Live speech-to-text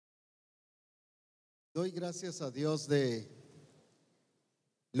Doy gracias a Dios de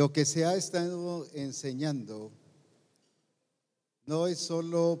lo que se ha estado enseñando. No es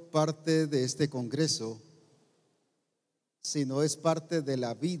solo parte de este congreso, sino es parte de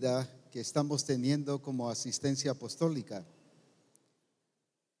la vida que estamos teniendo como asistencia apostólica.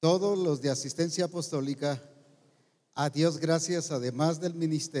 Todos los de asistencia apostólica, a Dios gracias, además del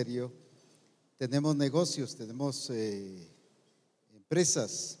ministerio, tenemos negocios, tenemos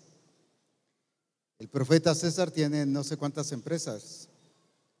empresas. El profeta César tiene no sé cuántas empresas,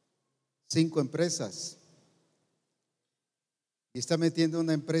 5 empresas. Y está metiendo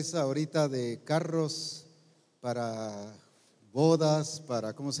una empresa ahorita de carros para bodas,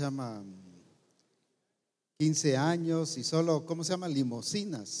 para, ¿cómo se llama? 15 años y solo, ¿cómo se llama?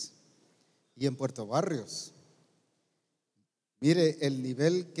 Limusinas. Y en Puerto Barrios. Mire el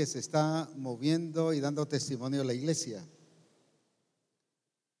nivel que se está moviendo y dando testimonio a la iglesia.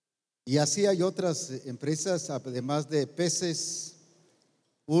 Y así hay otras empresas, además de peces,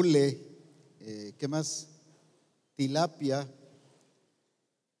 hule, ¿qué más? Tilapia,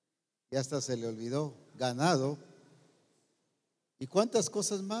 y hasta se le olvidó, ganado, y cuántas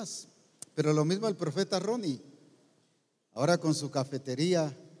cosas más. Pero lo mismo el profeta Ronnie, ahora con su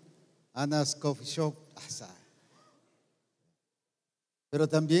cafetería, Ana's Coffee Shop, pero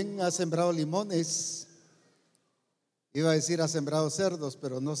también ha sembrado limones. Iba a decir ha sembrado cerdos,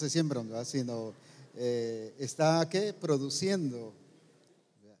 pero no se siembran, ¿verdad? Sino está ¿qué? Produciendo.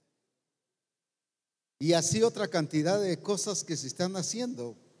 Y así otra cantidad de cosas que se están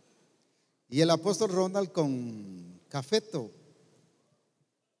haciendo. Y el apóstol Ronald con cafeto.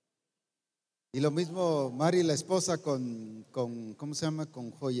 Y lo mismo Mari, la esposa, con ¿cómo se llama?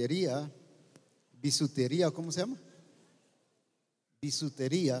 Con joyería, bisutería, ¿cómo se llama?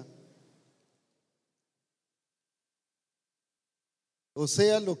 Bisutería. O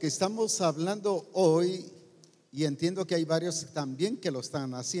sea, lo que estamos hablando hoy, y entiendo que hay varios también que lo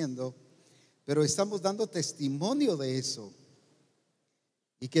están haciendo, pero estamos dando testimonio de eso.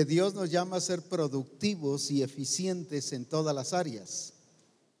 Y que Dios nos llama a ser productivos y eficientes en todas las áreas.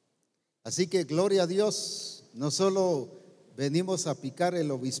 Así que gloria a Dios, no solo venimos a picar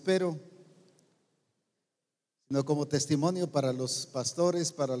el obispero, sino como testimonio para los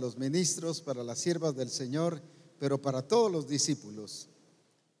pastores, para los ministros, para las siervas del Señor, pero para todos los discípulos.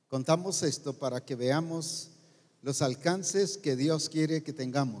 Contamos esto para que veamos los alcances que Dios quiere que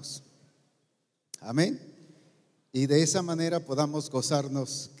tengamos. Amén. Y de esa manera podamos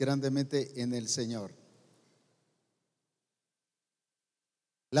gozarnos grandemente en el Señor.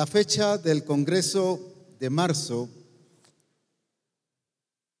 La fecha del Congreso de marzo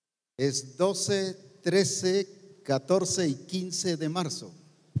es 12, 13, 14 y 15 de marzo.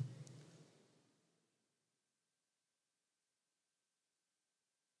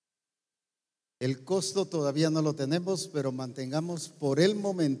 El costo todavía no lo tenemos, pero mantengamos por el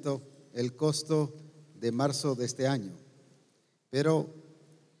momento el costo de marzo de este año. Pero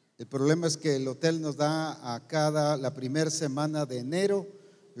el problema es que el hotel nos da a la primera semana de enero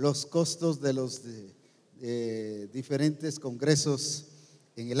los costos de los diferentes congresos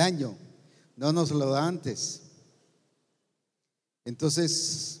en el año. No nos lo da antes.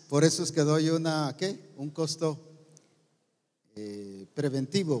 Entonces, por eso es que doy un costo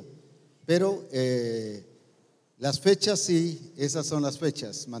preventivo. Pero las fechas sí, esas son las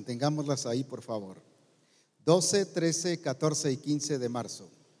fechas. Mantengámoslas ahí, por favor. 12, 13, 14 y 15 de marzo.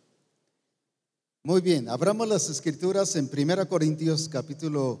 Muy bien, abramos las escrituras en 1 Corintios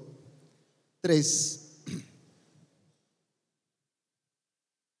capítulo 3.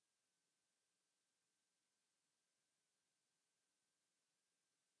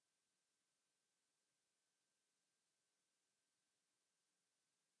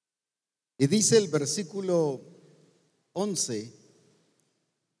 Y dice el versículo 11: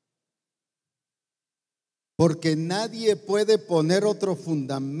 porque nadie puede poner otro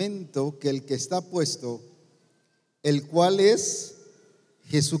fundamento que el que está puesto, el cual es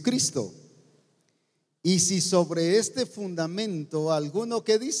Jesucristo. Y si sobre este fundamento alguno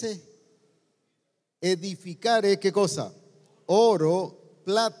que dice edificare, ¿qué cosa? Oro,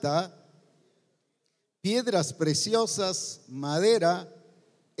 plata, piedras preciosas, madera,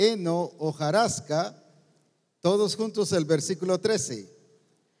 heno, hojarasca, todos juntos el versículo 13.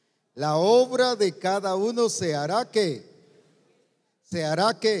 La obra de cada uno se hará que,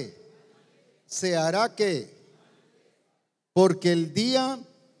 porque el día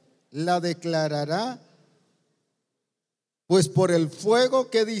la declarará, pues por el fuego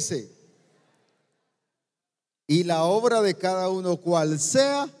que dice, y la obra de cada uno cual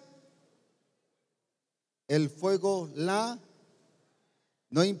sea, el fuego la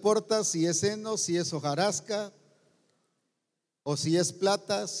No importa si es heno, si es hojarasca, o si es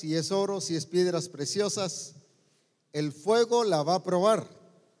plata, si es oro, si es piedras preciosas, el fuego la va a probar.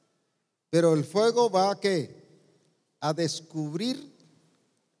 Pero el fuego va a ¿qué? A descubrir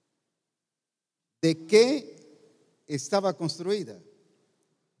de qué estaba construida.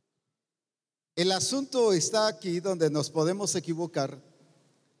 El asunto está aquí donde nos podemos equivocar.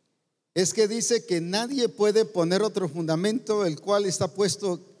 Es que dice que nadie puede poner otro fundamento, el cual está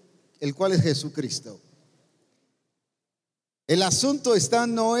puesto, el cual es Jesucristo. El asunto está,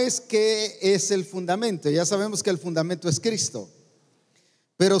 no es que es el fundamento, ya sabemos que el fundamento es Cristo,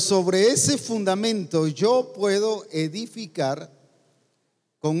 pero sobre ese fundamento yo puedo edificar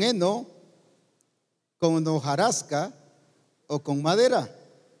con heno, con hojarasca o con madera,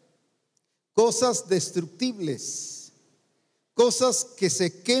 cosas destructibles, cosas que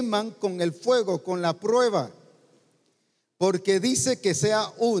se queman con el fuego, con la prueba, porque dice que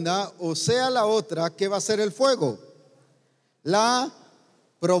sea una o sea la otra, ¿qué va a hacer el fuego? La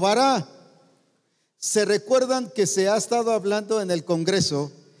probará. Se recuerdan que se ha estado hablando en el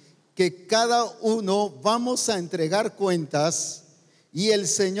Congreso que cada uno vamos a entregar cuentas y el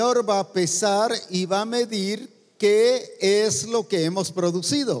Señor va a pesar y va a medir qué es lo que hemos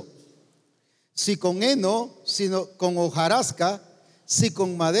producido. Si con heno, si con hojarasca, si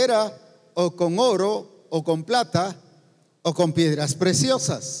con madera o con oro o con plata o con piedras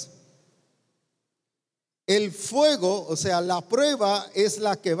preciosas. El fuego, o sea, la prueba es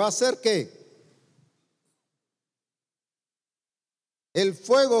la que va a hacer ¿qué? El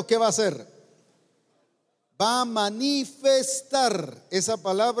fuego, ¿qué va a hacer? Va a manifestar. Esa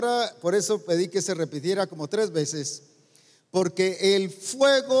palabra, por eso pedí que se repitiera como 3 veces, porque el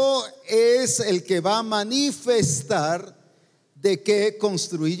fuego es el que va a manifestar de qué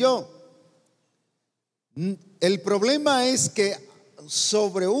construyó. El problema es que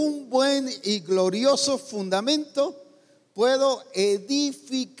sobre un buen y glorioso fundamento puedo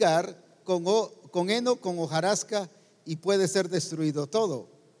edificar con heno, con hojarasca, y puede ser destruido todo.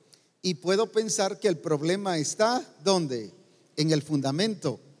 Y puedo pensar que el problema está ¿dónde? En el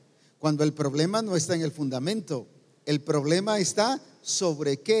fundamento, cuando el problema no está en el fundamento. El problema está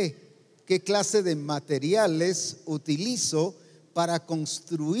sobre qué clase de materiales utilizo para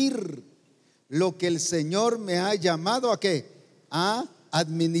construir lo que el Señor me ha llamado a ¿qué? A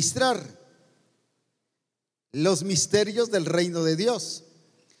administrar los misterios del reino de Dios,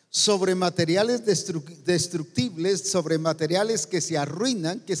 sobre materiales destructibles, sobre materiales que se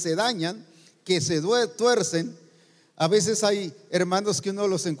arruinan, que se dañan, que se tuercen. A veces hay hermanos que uno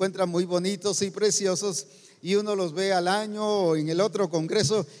los encuentra muy bonitos y preciosos y uno los ve al año o en el otro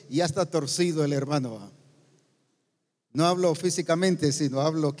congreso y ya está torcido el hermano. No hablo físicamente, sino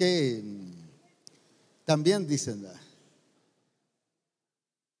hablo que también dicen,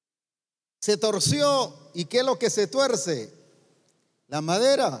 se torció. ¿Y qué es lo que se tuerce? La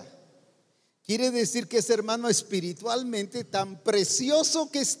madera. Quiere decir que ese hermano espiritualmente tan precioso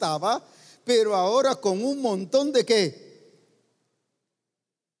que estaba, pero ahora con un montón de ¿qué?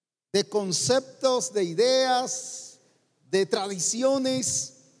 De conceptos, de ideas, de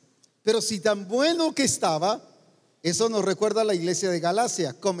tradiciones. Pero si tan bueno que estaba, eso nos recuerda a la iglesia de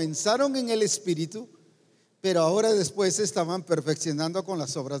Galacia. Comenzaron en el espíritu, pero ahora después estaban perfeccionando con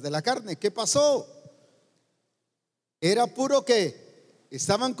las obras de la carne. ¿Qué pasó? Era puro ¿qué?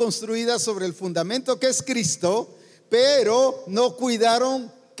 Estaban construidas sobre el fundamento que es Cristo, pero no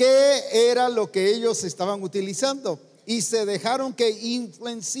cuidaron qué era lo que ellos estaban utilizando y se dejaron que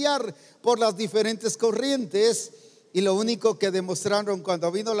influenciar por las diferentes corrientes, y lo único que demostraron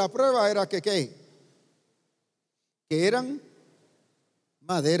cuando vino la prueba era que ¿qué? Que eran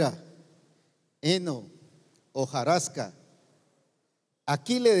madera, heno, hojarasca.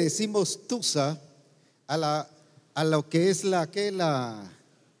 Aquí le decimos tusa a lo que es la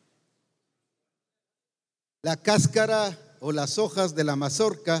cáscara o las hojas de la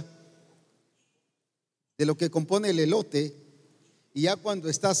mazorca, de lo que compone el elote, y ya cuando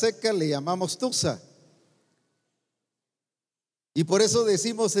está seca le llamamos tusa. Y por eso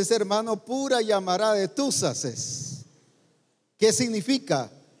decimos, ese hermano pura llamará de tusas es. ¿Qué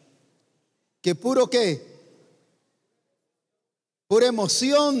significa? Que puro ¿qué? Pura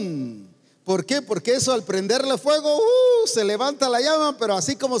emoción. ¿Por qué? Porque eso al prenderle fuego, se levanta la llama, pero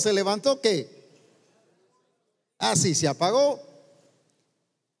así como se levantó, ¿qué? Así se apagó.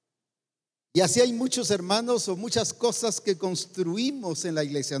 Y así hay muchos hermanos o muchas cosas que construimos en la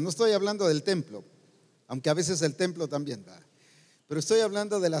iglesia. No estoy hablando del templo, aunque a veces el templo también da, pero estoy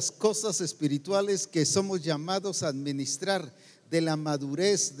hablando de las cosas espirituales que somos llamados a administrar, de la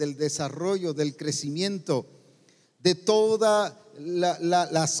madurez, del desarrollo, del crecimiento, de toda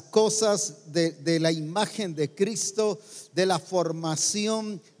las cosas de la imagen de Cristo, de la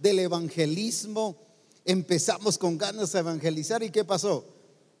formación, del evangelismo. Empezamos con ganas de evangelizar, ¿y qué pasó?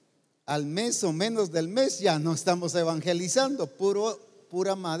 Al mes o menos del mes ya no estamos evangelizando.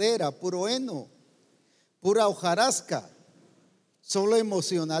 Pura madera, puro heno, pura hojarasca, solo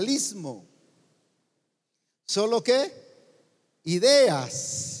emocionalismo, solo ¿qué?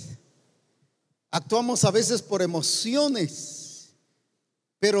 Ideas. Actuamos a veces por emociones,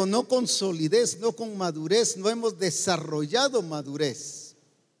 pero no con solidez, no con madurez. No hemos desarrollado madurez.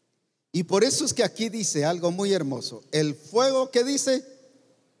 Y por eso es que aquí dice algo muy hermoso: el fuego, que dice,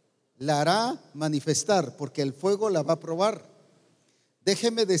 la hará manifestar, porque el fuego la va a probar.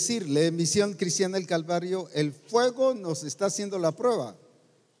 Déjeme decirle, Misión Cristiana El Calvario, el fuego nos está haciendo la prueba.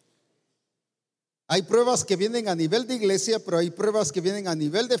 Hay pruebas que vienen a nivel de iglesia, pero hay pruebas que vienen a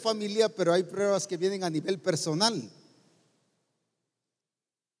nivel de familia, pero hay pruebas que vienen a nivel personal.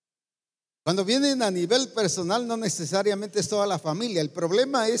 Cuando vienen a nivel personal, no necesariamente es toda la familia. El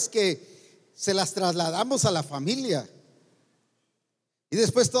problema es que se las trasladamos a la familia y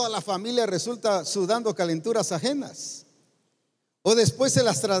después toda la familia resulta sudando calenturas ajenas. O después se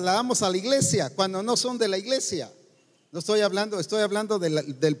las trasladamos a la iglesia cuando no son de la iglesia. No estoy hablando, estoy hablando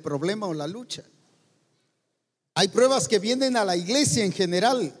del problema o la lucha. Hay pruebas que vienen a la iglesia en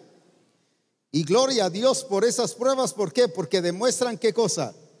general, y gloria a Dios por esas pruebas. ¿Por qué? Porque demuestran qué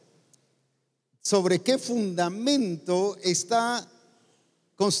cosa, sobre qué fundamento está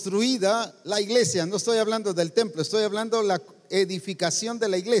construida la iglesia. No estoy hablando del templo, estoy hablando de la edificación de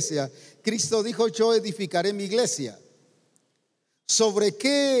la iglesia. Cristo dijo: yo edificaré mi iglesia. ¿Sobre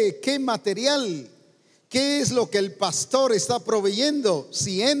qué material? ¿Qué es lo que el pastor está proveyendo?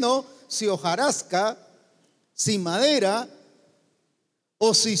 Si heno, si hojarasca, si madera,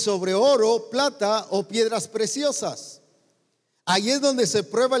 o si sobre oro, plata o piedras preciosas. Ahí es donde se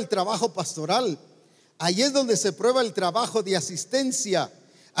prueba el trabajo pastoral. Ahí es donde se prueba el trabajo de asistencia.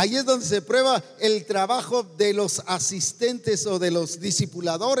 Ahí es donde se prueba el trabajo de los asistentes o de los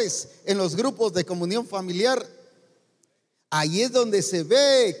discipuladores en los grupos de comunión familiar. Ahí es donde se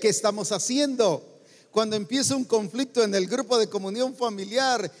ve qué estamos haciendo. Cuando empieza un conflicto en el grupo de comunión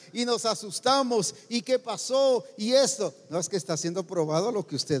familiar y nos asustamos, ¿y qué pasó? Y esto, no, es que está siendo probado lo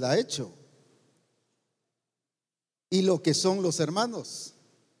que usted ha hecho y lo que son los hermanos.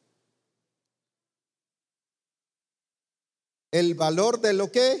 El valor de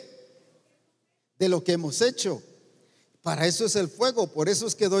lo que hemos hecho. Para eso es el fuego. Por eso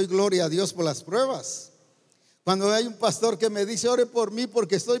es que doy gloria a Dios por las pruebas. Cuando hay un pastor que me dice: ore por mí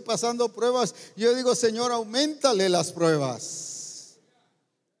porque estoy pasando pruebas, yo digo: Señor, auméntale las pruebas.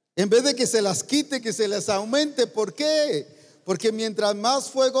 En vez de que se las quite, que se las aumente. ¿Por qué? Porque mientras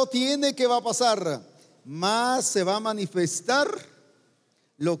más fuego tiene, ¿qué va a pasar? Más se va a manifestar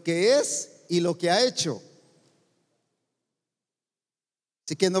lo que es y lo que ha hecho.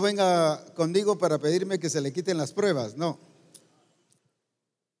 Así que no venga conmigo para pedirme que se le quiten las pruebas, no.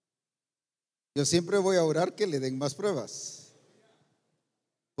 Yo siempre voy a orar que le den más pruebas,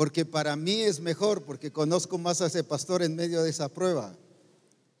 porque para mí es mejor, porque conozco más a ese pastor en medio de esa prueba.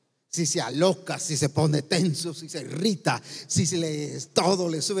 Si se aloca, si se pone tenso, si se irrita, si todo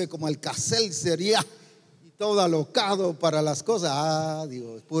le sube como al casel, sería y todo alocado para las cosas.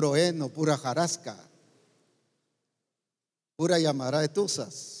 Dios, puro heno, pura jarasca, pura llamará de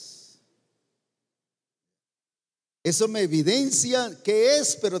tuzas. Eso me evidencia que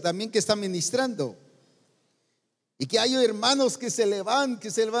es, pero también que está ministrando. Y que hay hermanos que se le van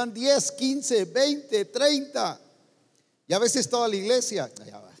 10, 15, 20, 30 y a veces toda la iglesia.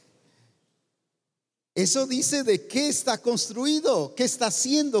 Eso dice de qué está construido, qué está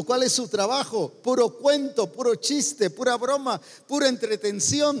haciendo, cuál es su trabajo. Puro cuento, puro chiste, pura broma, pura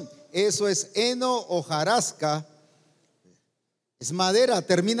entretención. Eso es heno o hojarasca. Es madera,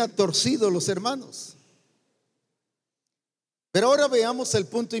 termina torcido los hermanos. Pero ahora veamos el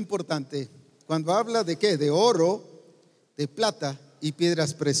punto importante. Cuando habla de qué, de oro, de plata y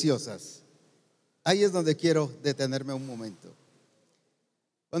piedras preciosas. Ahí es donde quiero detenerme un momento.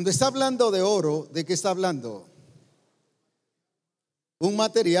 Cuando está hablando de oro, ¿de qué está hablando? Un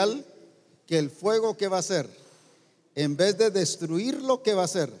material que el fuego, ¿qué va a hacer? En vez de destruirlo, ¿qué va a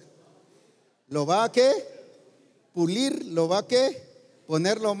hacer? Lo va a ¿qué? Pulir, lo va a ¿qué?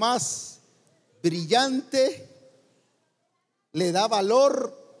 Ponerlo más brillante. Le da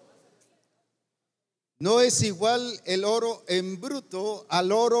valor. No es igual el oro en bruto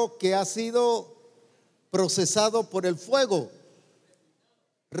al oro que ha sido procesado por el fuego,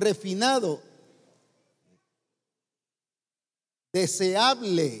 refinado,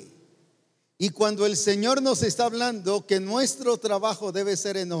 deseable Y cuando el Señor nos está hablando que nuestro trabajo debe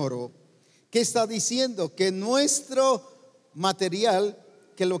ser en oro, ¿qué está diciendo? Que nuestro material,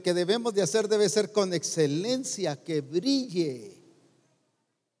 que lo que debemos de hacer debe ser con excelencia, que brille,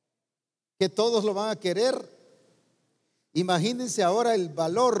 que todos lo van a querer. Imagínense ahora el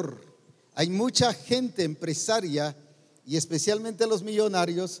valor. Hay mucha gente empresaria y especialmente los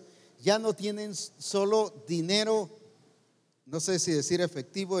millonarios ya no tienen solo dinero, no sé si decir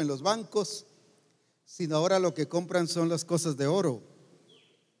efectivo en los bancos, sino ahora lo que compran son las cosas de oro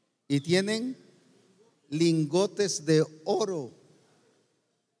y tienen lingotes de oro.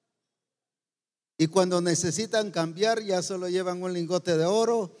 Y cuando necesitan cambiar ya solo llevan un lingote de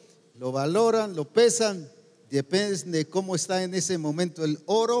oro, lo valoran, lo pesan, depende de cómo está en ese momento el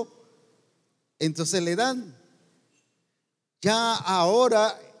oro, entonces le dan. Ya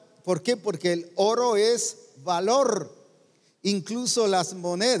ahora, ¿por qué? Porque el oro es valor. Incluso las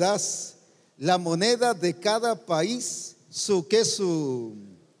monedas, la moneda de cada país,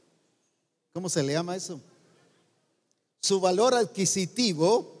 ¿cómo se le llama eso? Su valor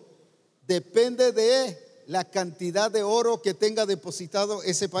adquisitivo depende de la cantidad de oro que tenga depositado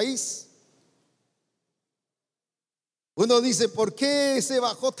ese país. Uno dice, ¿por qué se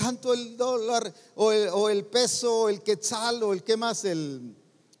bajó tanto el dólar o el peso, o el quetzal, o el qué más,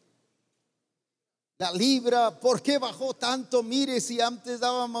 la libra? ¿Por qué bajó tanto? Mire, si antes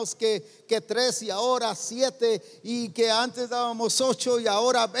dábamos que 3 y ahora 7, y que antes dábamos 8 y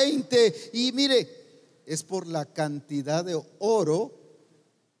ahora 20, y mire, es por la cantidad de oro,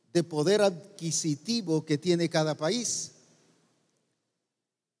 de poder adquisitivo que tiene cada país.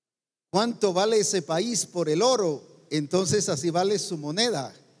 ¿Cuánto vale ese país por el oro? Entonces así vale su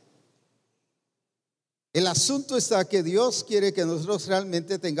moneda. El asunto está que Dios quiere que nosotros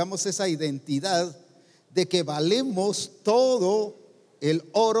realmente tengamos esa identidad de que valemos todo el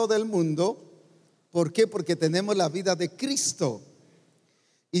oro del mundo. ¿Por qué? Porque tenemos la vida de Cristo.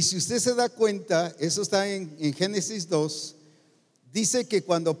 Y si usted se da cuenta, eso está en Génesis 2, dice que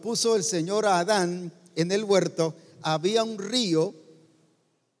cuando puso el Señor a Adán en el huerto, había un río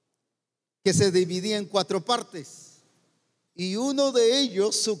que se dividía en 4 partes. Y uno de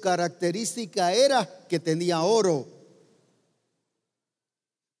ellos, su característica era que tenía oro.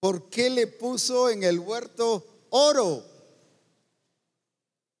 ¿Por qué le puso en el huerto oro?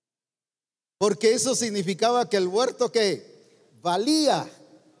 Porque eso significaba que el huerto que valía,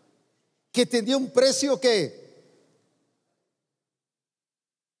 que tenía un precio que,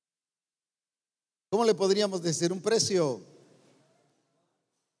 ¿cómo le podríamos decir? Un precio.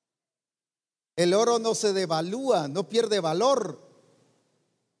 El oro no se devalúa, no pierde valor.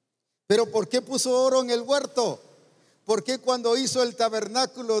 Pero ¿por qué puso oro en el huerto? ¿Por qué cuando hizo el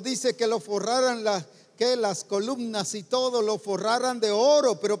tabernáculo dice que lo forraran las columnas y todo lo forraran de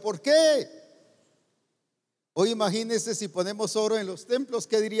oro? ¿Pero por qué? Hoy imagínense si ponemos oro en los templos,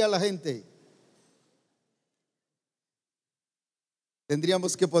 ¿qué diría la gente?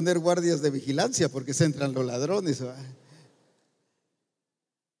 Tendríamos que poner guardias de vigilancia porque se entran los ladrones, ¿verdad?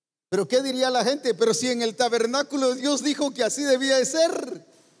 Pero ¿qué diría la gente? Pero si en el tabernáculo Dios dijo que así debía de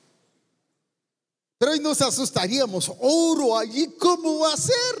ser. Pero hoy nos asustaríamos, oro allí, ¿cómo va a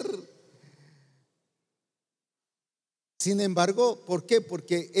ser? Sin embargo, ¿por qué?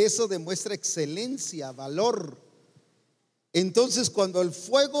 Porque eso demuestra excelencia, valor. Entonces, cuando el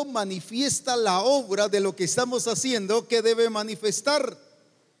fuego manifiesta la obra de lo que estamos haciendo, ¿qué debe manifestar?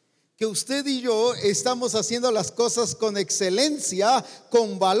 Que usted y yo estamos haciendo las cosas con excelencia,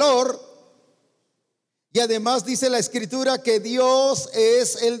 con valor. Y además dice la escritura que Dios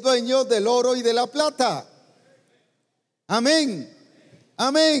es el dueño del oro y de la plata. Amén,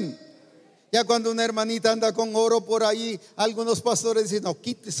 amén. Ya cuando una hermanita anda con oro por ahí, algunos pastores dicen, no,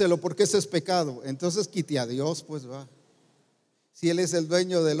 quíteselo porque ese es pecado. Entonces quite a Dios, pues va. Si Él es el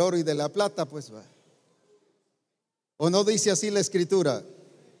dueño del oro y de la plata, pues va. ¿O no dice así la escritura?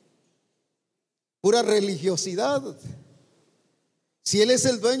 Pura religiosidad. Si Él es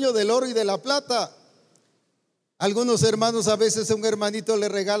el dueño del oro y de la plata, algunos hermanos a veces a un hermanito le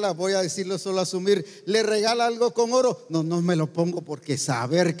regala, voy a decirlo solo asumir, le regala algo con oro. No me lo pongo porque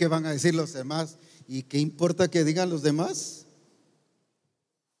saber qué van a decir los demás. ¿Y qué importa que digan los demás?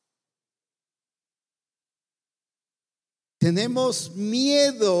 Tenemos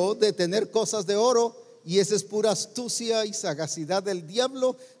miedo de tener cosas de oro, y esa es pura astucia y sagacidad del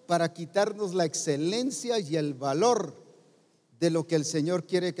diablo para quitarnos la excelencia y el valor de lo que el Señor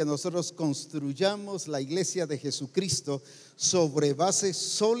quiere que nosotros construyamos, la iglesia de Jesucristo, sobre bases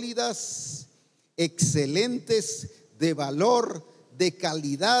sólidas, excelentes, de valor, de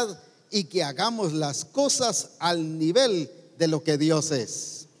calidad, y que hagamos las cosas al nivel de lo que Dios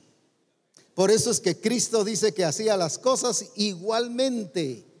es. Por eso es que Cristo dice que hacía las cosas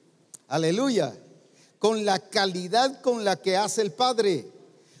igualmente, aleluya, con la calidad con la que hace el Padre.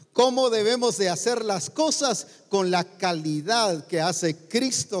 ¿Cómo debemos de hacer las cosas? Con la calidad que hace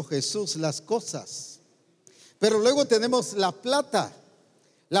Cristo Jesús las cosas. Pero luego tenemos la plata.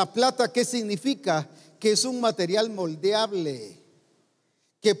 La plata, ¿qué significa? Que es un material moldeable,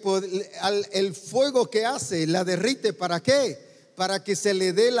 que el fuego que hace la derrite. ¿Para qué? Para que se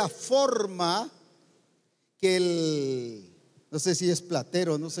le dé la forma que no sé si es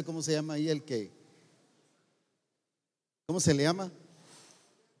platero, no sé cómo se llama ahí ¿cómo se le llama?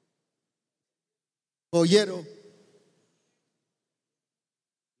 Joyero,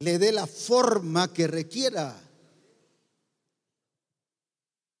 le dé la forma que requiera.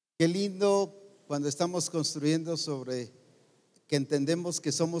 Qué lindo cuando estamos construyendo que entendemos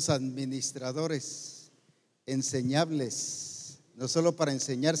que somos administradores, enseñables, no solo para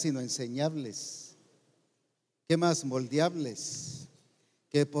enseñar, sino enseñables. ¿Qué más? Moldeables,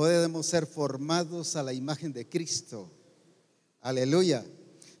 que podemos ser formados a la imagen de Cristo. Aleluya.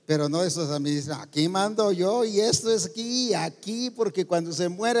 Pero no esos administradores, aquí mando yo y esto es aquí y aquí, porque cuando se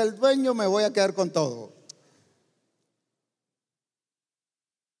muera el dueño me voy a quedar con todo.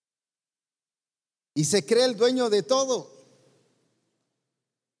 Y se cree el dueño de todo.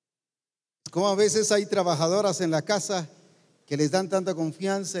 Como a veces hay trabajadoras en la casa que les dan tanta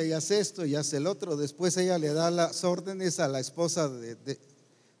confianza y hace esto y hace el otro. Después ella le da las órdenes a la esposa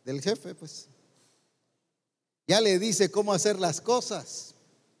del jefe, pues. Ya le dice cómo hacer las cosas.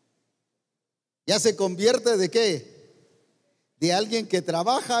 Ya se convierte ¿de qué? De alguien que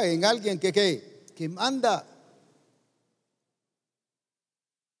trabaja en alguien que manda.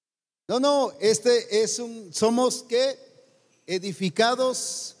 No, somos ¿qué?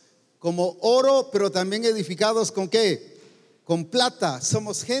 Edificados como oro, pero también edificados ¿con qué? Con plata.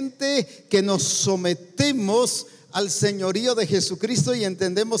 Somos gente que nos sometemos al señorío de Jesucristo y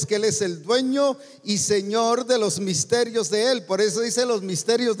entendemos que Él es el dueño y Señor de los misterios de Él. Por eso dice: los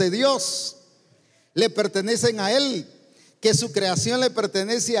misterios de Dios le pertenecen a Él, que su creación le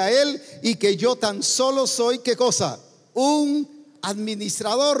pertenece a Él y que yo tan solo soy ¿qué cosa? Un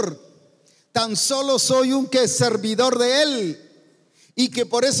administrador. Tan solo soy un servidor de Él, y que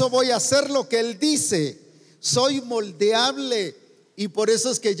por eso voy a hacer lo que Él dice. Soy moldeable, y por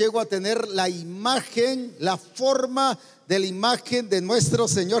eso es que llego a tener la imagen, la forma de la imagen de nuestro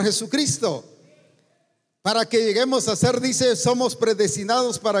Señor Jesucristo. Para que lleguemos a ser, dice, somos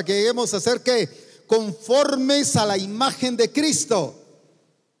predestinados para que lleguemos a ser ¿qué? Conformes a la imagen de Cristo.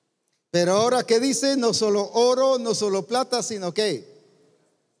 Pero ahora ¿qué dice? No solo oro, no solo plata, sino ¿qué?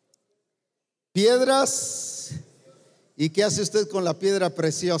 Piedras. ¿Y qué hace usted con la piedra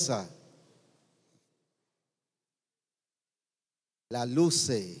preciosa? La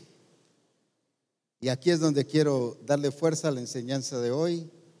luce. Y aquí es donde quiero darle fuerza a la enseñanza de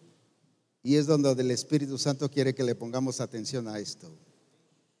hoy, y es donde el Espíritu Santo quiere que le pongamos atención a esto.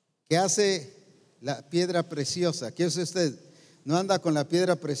 ¿Qué hace la piedra preciosa? ¿Qué hace usted? No anda con la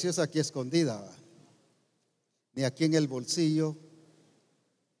piedra preciosa aquí escondida, ni aquí en el bolsillo.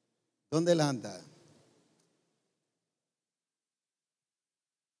 ¿Dónde la anda?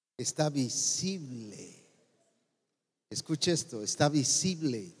 Está visible. Escuche esto, está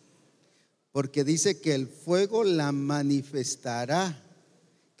visible, porque dice que el fuego la manifestará.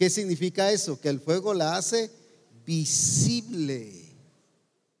 ¿Qué significa eso? Que el fuego la hace visible.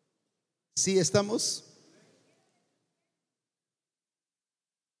 ¿Sí estamos?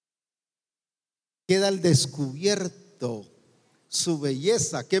 Queda al descubierto su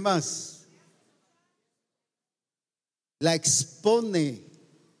belleza. ¿Qué más? La expone.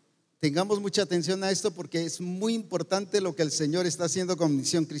 Tengamos mucha atención a esto, porque es muy importante lo que el Señor está haciendo con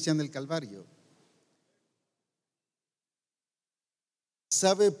Misión Cristiana del Calvario.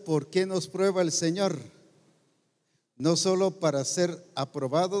 ¿Sabe por qué nos prueba el Señor? No solo para ser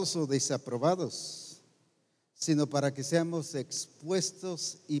aprobados o desaprobados, sino para que seamos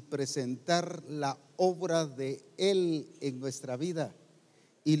expuestos y presentar la obra de Él en nuestra vida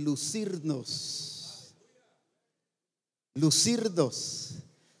y lucirnos.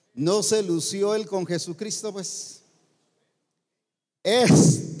 ¿No se lució Él con Jesucristo? Pues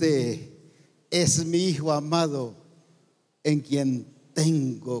este es mi Hijo amado, en quien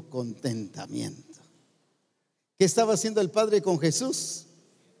tengo contentamiento. ¿Qué estaba haciendo el Padre con Jesús?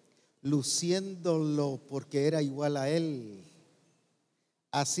 Luciéndolo, porque era igual a Él,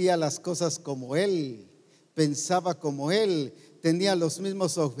 hacía las cosas como Él, pensaba como Él, tenía los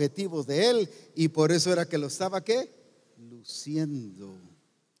mismos objetivos de Él, y por eso era que lo estaba ¿qué? Luciendo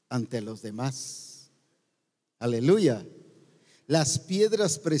ante los demás. Aleluya. Las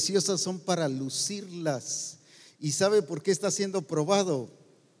piedras preciosas son para lucirlas. ¿Y sabe por qué está siendo probado?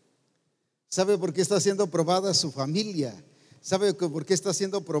 ¿Sabe por qué está siendo probada su familia? ¿Sabe por qué está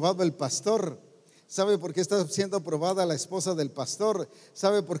siendo probado el pastor? ¿Sabe por qué está siendo probada la esposa del pastor?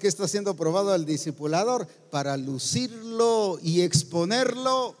 ¿Sabe por qué está siendo probado el discipulador? Para lucirlo y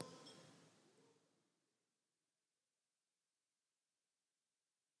exponerlo.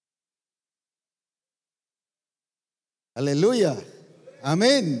 Aleluya.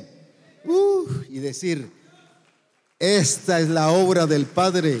 Amén. Y decir, esta es la obra del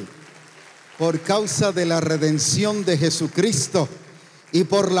Padre por causa de la redención de Jesucristo y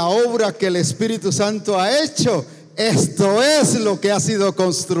por la obra que el Espíritu Santo ha hecho. Esto es lo que ha sido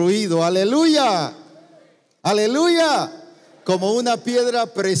construido. Aleluya. Aleluya. Como una piedra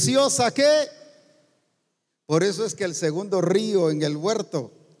preciosa que. Por eso es que el segundo río en el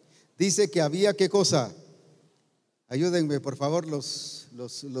huerto dice que había, ¿qué cosa? Ayúdenme por favor no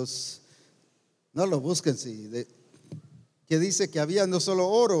lo busquen, sí, que dice que había no solo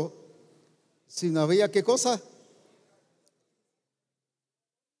oro, sino había, ¿qué cosa?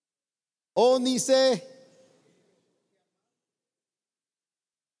 Ónice,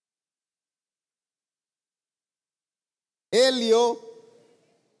 helio,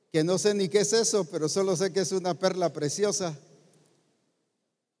 que no sé ni qué es eso, pero solo sé que es una perla preciosa.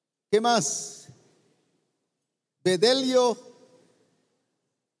 ¿Qué más? Bedelio.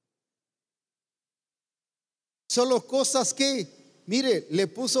 Solo cosas que, mire, le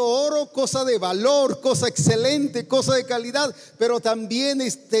puso oro, cosa de valor, cosa excelente, cosa de calidad, pero también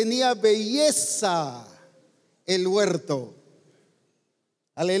tenía belleza el huerto.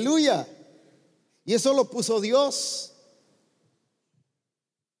 Aleluya. Y eso lo puso Dios.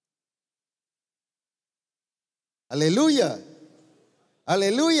 Aleluya.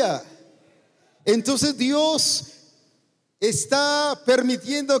 Aleluya. Entonces Dios está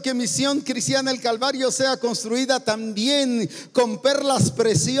permitiendo que Misión Cristiana El Calvario sea construida también con perlas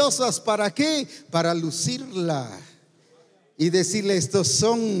preciosas. ¿Para qué? Para lucirla y decirle, estos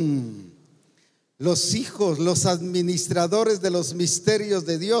son los hijos, los administradores de los misterios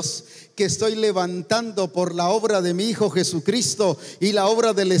de Dios que estoy levantando por la obra de mi Hijo Jesucristo y la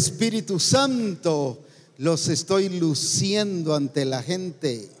obra del Espíritu Santo. Los estoy luciendo ante la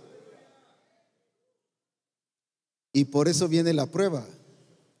gente. Y por eso viene la prueba.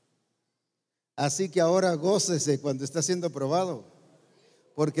 Así que ahora gócese cuando está siendo probado,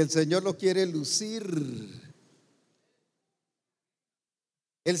 porque el Señor lo quiere lucir.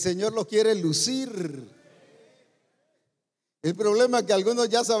 El Señor lo quiere lucir. El problema es que algunos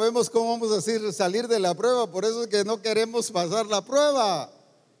ya sabemos cómo vamos a salir de la prueba. Por eso es que no queremos pasar la prueba,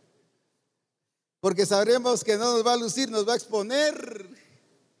 porque sabremos que no nos va a lucir, nos va a exponer.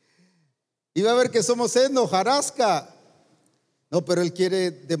 Y va a ver que somos heno, hojarasca. No, pero Él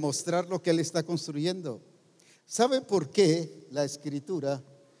quiere demostrar lo que Él está construyendo. ¿Sabe por qué la Escritura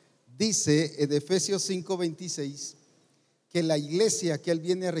dice en Efesios 5:26 que la iglesia que Él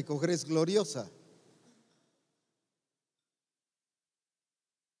viene a recoger es gloriosa?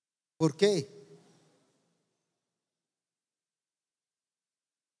 ¿Por qué?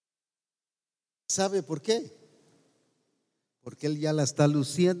 ¿Sabe por qué? Porque Él ya la está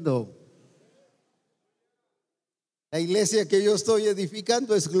luciendo. La iglesia que yo estoy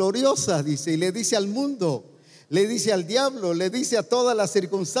edificando es gloriosa, dice, y le dice al mundo, le dice al diablo, le dice a todas las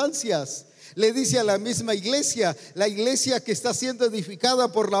circunstancias, le dice a la misma iglesia, la iglesia que está siendo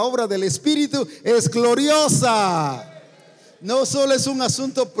edificada por la obra del Espíritu es gloriosa. No solo es un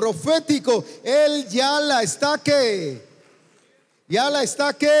asunto profético, Él ya la está que, ya la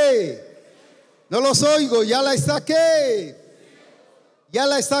está que, no los oigo, ya la está que, ya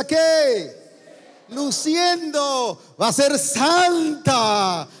la está que. Luciendo, va a ser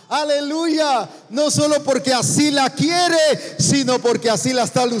santa, aleluya, no solo porque así la quiere, sino porque así la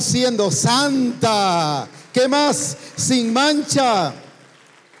está luciendo, santa. ¿Qué más? Sin mancha,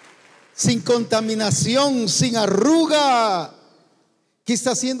 sin contaminación, sin arruga. ¿Qué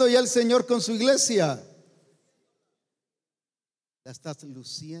está haciendo ya el Señor con su iglesia? La está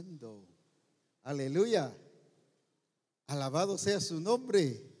luciendo, aleluya, alabado sea su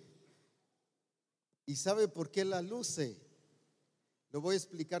nombre. ¿Y sabe por qué la luce? Lo voy a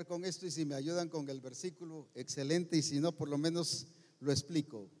explicar con esto, y si me ayudan con el versículo, excelente, y si no, por lo menos lo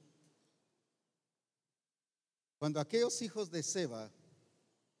explico. Cuando aquellos hijos de Seba,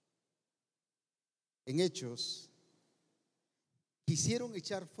 en Hechos, quisieron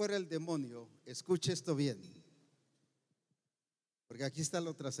echar fuera el demonio, escuche esto bien, porque aquí está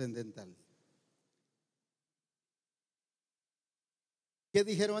lo trascendental. ¿Qué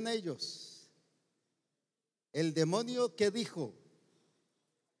dijeron ellos? El demonio, ¿qué dijo?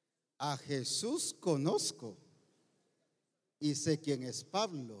 a Jesús conozco y sé quién es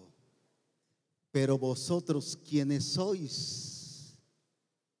Pablo, pero vosotros quiénes sois.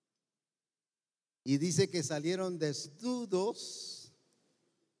 Y dice que salieron desnudos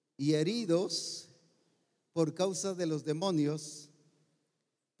y heridos por causa de los demonios,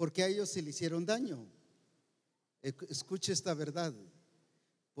 porque a ellos se le hicieron daño. Escuche esta verdad,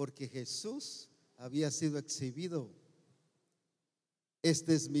 porque Jesús había sido exhibido.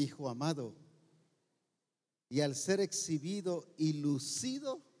 Este es mi hijo amado. Y al ser exhibido y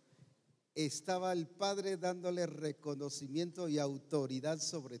lucido, estaba el Padre dándole reconocimiento y autoridad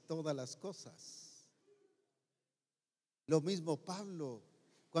sobre todas las cosas. Lo mismo Pablo,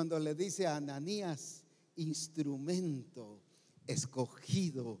 cuando le dice a Ananías: instrumento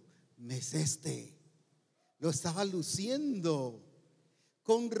escogido me es este. Lo estaba luciendo.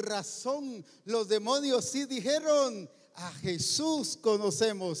 Con razón los demonios sí dijeron: a Jesús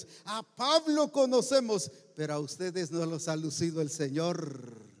conocemos, a Pablo conocemos, pero a ustedes no los ha lucido el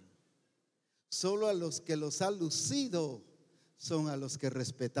Señor. Solo a los que los ha lucido son a los que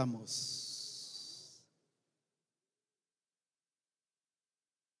respetamos.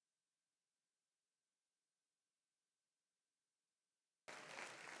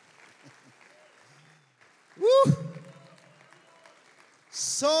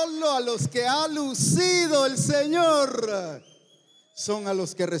 Solo a los que ha lucido el Señor son a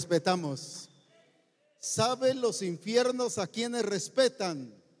los que respetamos. ¿Saben los infiernos a quienes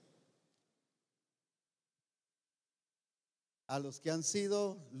respetan? A los que han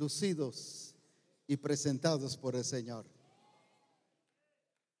sido lucidos y presentados por el Señor.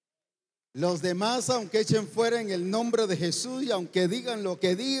 Los demás, aunque echen fuera en el nombre de Jesús, y aunque digan lo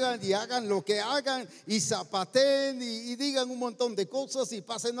que digan y hagan lo que hagan y zapateen y digan un montón de cosas y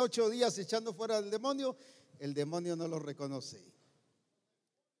pasen 8 días echando fuera al demonio, el demonio no los reconoce.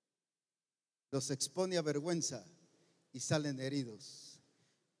 Los expone a vergüenza y salen heridos.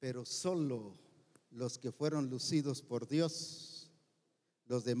 Pero solo los que fueron lucidos por Dios,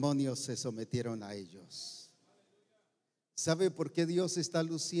 los demonios se sometieron a ellos. ¿Sabe por qué Dios está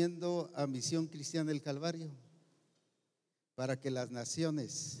luciendo a Misión Cristiana El Calvario? Para que las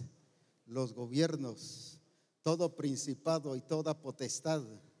naciones, los gobiernos, todo principado y toda potestad,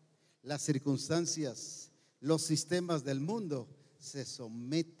 las circunstancias, los sistemas del mundo se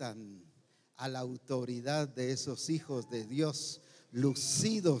sometan a la autoridad de esos hijos de Dios,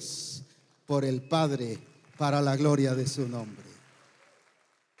 lucidos por el Padre para la gloria de su nombre.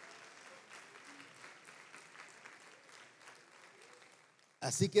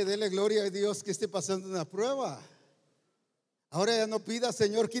 Así que dele gloria a Dios que esté pasando una prueba. Ahora ya no pida: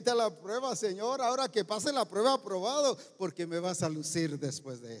 Señor, quita la prueba, Señor. Ahora que pase la prueba, aprobado, porque me vas a lucir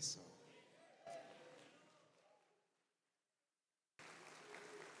después de eso.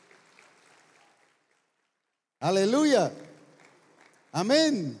 Aleluya.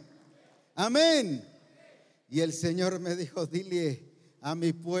 Amén. Amén. Y el Señor me dijo: dile a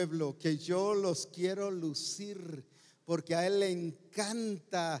mi pueblo que yo los quiero lucir, porque a Él le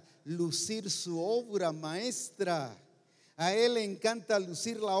encanta lucir su obra maestra. A Él le encanta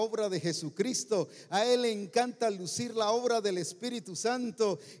lucir la obra de Jesucristo. A Él le encanta lucir la obra del Espíritu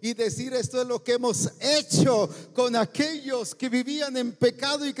Santo y decir: esto es lo que hemos hecho con aquellos que vivían en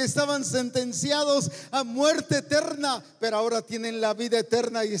pecado y que estaban sentenciados a muerte eterna, pero ahora tienen la vida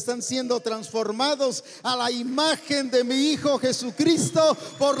eterna y están siendo transformados a la imagen de mi Hijo Jesucristo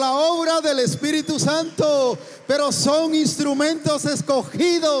por la obra del Espíritu Santo. Pero son instrumentos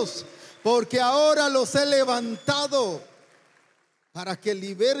escogidos, porque ahora los he levantado para que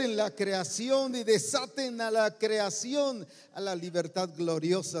liberen la creación y desaten a la creación a la libertad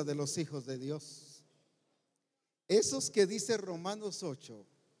gloriosa de los hijos de Dios. Esos que dice Romanos 8,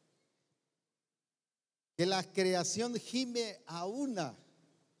 que la creación gime a una.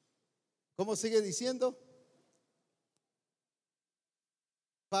 ¿Cómo sigue diciendo?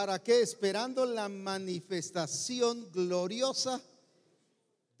 ¿Para qué? Esperando la manifestación gloriosa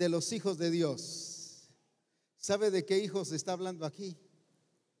de los hijos de Dios. ¿Sabe de qué hijos está hablando aquí?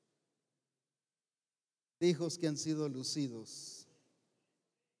 De hijos que han sido lucidos.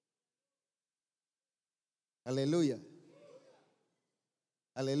 Aleluya.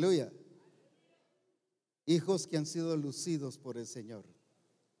 Aleluya. Hijos que han sido lucidos por el Señor.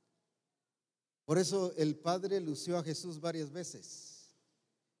 Por eso el Padre lució a Jesús varias veces.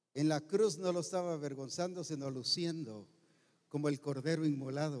 En la cruz no lo estaba avergonzando, sino luciendo como el cordero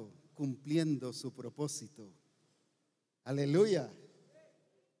inmolado, cumpliendo su propósito. Aleluya.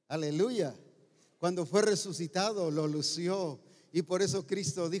 Aleluya. Cuando fue resucitado lo lució, y por eso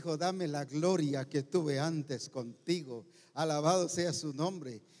Cristo dijo: dame la gloria que tuve antes contigo. Alabado sea su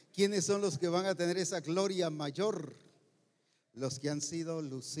nombre. ¿Quiénes son los que van a tener esa gloria mayor? Los que han sido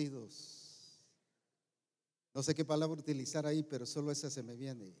lucidos. No sé qué palabra utilizar ahí, pero solo esa se me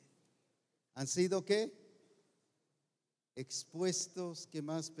viene. ¿Han sido qué? Expuestos, ¿qué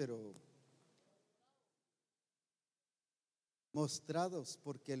más? Pero mostrados,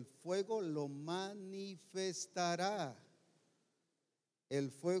 porque el fuego lo manifestará. El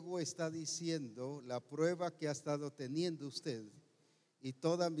fuego está diciendo la prueba que ha estado teniendo usted, y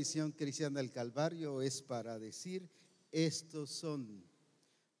toda Misión Cristiana del Calvario es para decir: estos son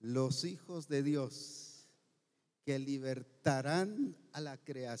los hijos de Dios que libertarán a la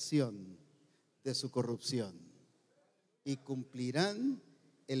creación de su corrupción y cumplirán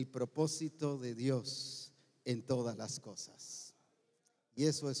el propósito de Dios en todas las cosas. Y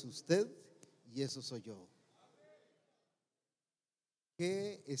eso es usted y eso soy yo.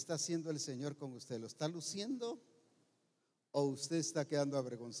 ¿Qué está haciendo el Señor con usted? ¿Lo está luciendo o usted está quedando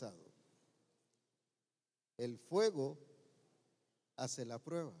avergonzado? El fuego hace la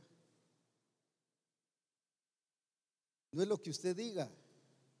prueba. No es lo que usted diga: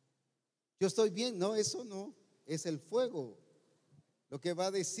 yo estoy bien. No, eso no. Es el fuego lo que va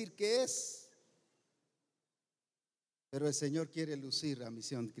a decir que es. Pero el Señor quiere lucir a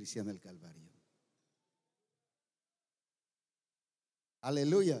Misión Cristiana del Calvario.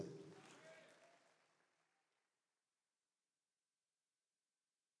 Aleluya.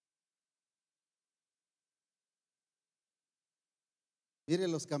 Mire,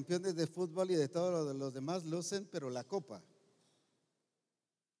 los campeones de fútbol y de todos los demás lucen, pero la copa.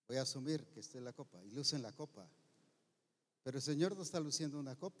 Voy a asumir que esta es la copa y lucen la copa. Pero el Señor no está luciendo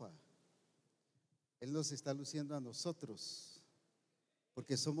una copa. Él nos está luciendo a nosotros,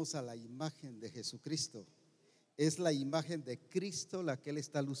 porque somos a la imagen de Jesucristo. Es la imagen de Cristo la que Él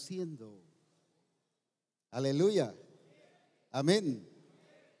está luciendo. Aleluya. Amén.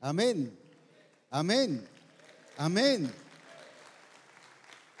 Amén. Amén. Amén.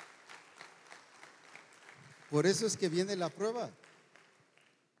 Por eso es que viene la prueba.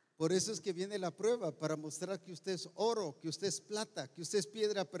 Por eso es que viene la prueba, para mostrar que usted es oro, que usted es plata, que usted es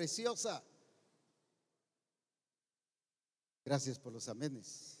piedra preciosa. Gracias por los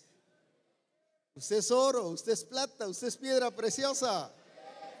amenes. Usted es oro, usted es plata, usted es piedra preciosa.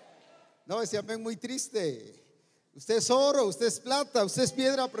 No, ese amén muy triste. Usted es oro, usted es plata, usted es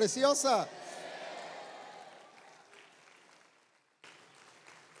piedra preciosa.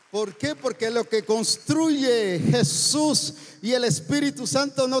 ¿Por qué? Porque lo que construye Jesús y el Espíritu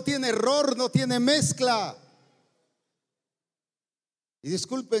Santo no tiene error, no tiene mezcla. Y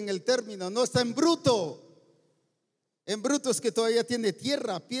disculpen el término, no está en bruto. En bruto es que todavía tiene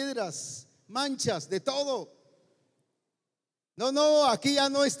tierra, piedras, manchas, de todo. No, aquí ya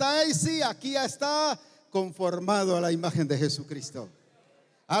no está ahí, sí, aquí ya está conformado a la imagen de Jesucristo.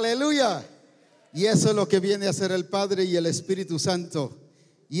 Aleluya. Y eso es lo que viene a hacer el Padre y el Espíritu Santo.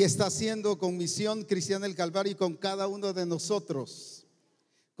 Y está haciendo con Misión Cristiana del Calvario y con cada uno de nosotros.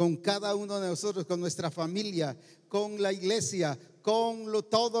 Con cada uno de nosotros, con nuestra familia, con la iglesia, con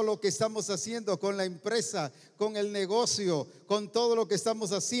todo lo que estamos haciendo, con la empresa, con el negocio, con todo lo que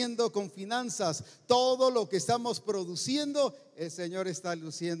estamos haciendo, con finanzas, todo lo que estamos produciendo, el Señor está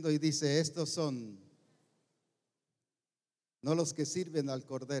luciendo y dice: estos son no los que sirven al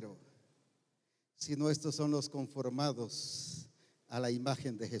Cordero, sino estos son los conformados a la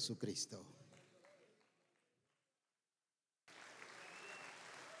imagen de Jesucristo.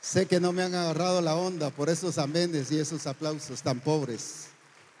 Sé que no me han agarrado la onda por esos amenes y esos aplausos tan pobres.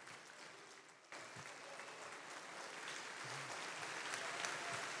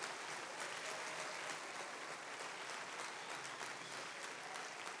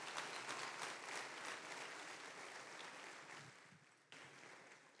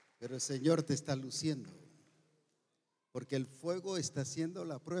 Pero el Señor te está luciendo, porque el fuego está haciendo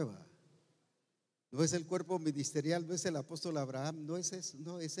la prueba. No es el cuerpo ministerial, no es el apóstol Abraham, no es eso,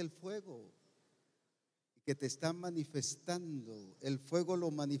 no, es el fuego que te está manifestando. El fuego lo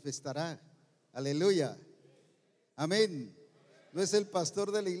manifestará. Aleluya. Amén. No es el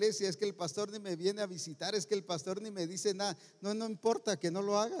pastor de la iglesia, es que el pastor ni me viene a visitar, es que el pastor ni me dice nada. No importa que no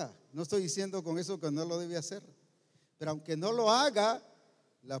lo haga. No estoy diciendo con eso que no lo debe hacer. Pero aunque no lo haga,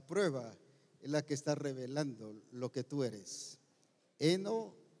 la prueba es la que está revelando lo que tú eres: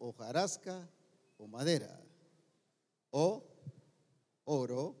 heno, hojarasca o madera, o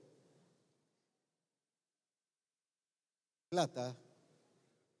oro, plata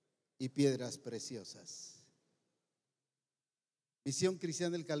y piedras preciosas. Misión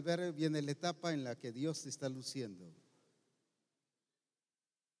Cristiana del Calvario viene la etapa en la que Dios te está luciendo.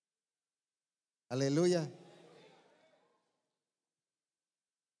 Aleluya.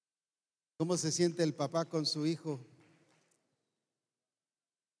 ¿Cómo se siente el papá con su hijo?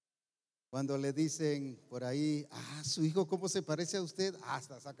 Cuando le dicen por ahí, su hijo, ¿cómo se parece a usted?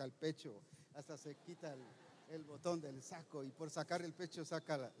 Hasta saca el pecho, hasta se quita el botón del saco y por sacar el pecho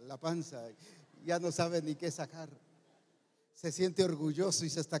saca la panza. Ya no sabe ni qué sacar. Se siente orgulloso y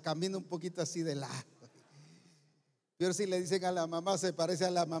se hasta camina un poquito así de lado. Pero si le dicen a la mamá, se parece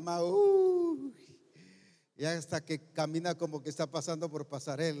a la mamá, y hasta que camina como que está pasando por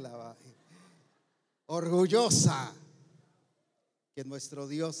pasarela, orgullosa. Que nuestro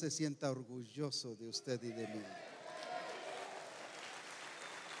Dios se sienta orgulloso de usted y de mí.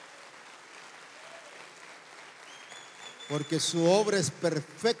 Porque su obra es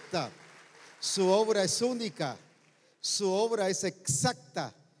perfecta, su obra es única, su obra es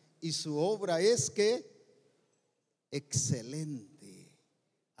exacta y su obra es que excelente.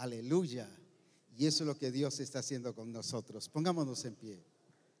 Aleluya. Y eso es lo que Dios está haciendo con nosotros. Pongámonos en pie.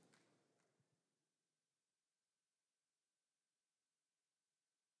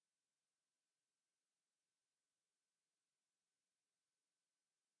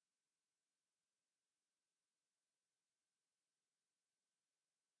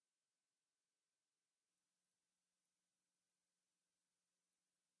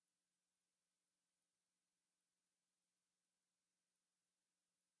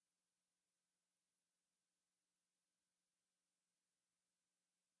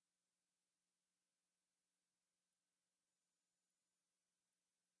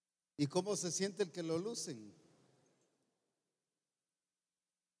 ¿Y cómo se siente el que lo lucen?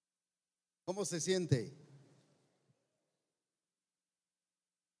 ¿Cómo se siente?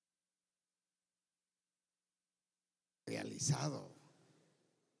 Realizado,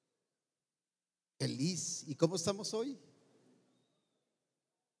 feliz. ¿Y cómo estamos hoy?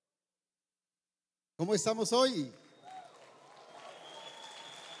 ¿Cómo estamos hoy?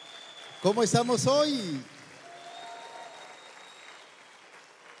 ¿Cómo estamos hoy?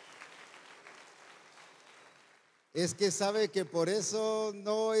 Es que sabe que por eso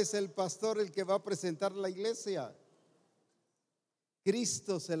no es el pastor el que va a presentar la iglesia.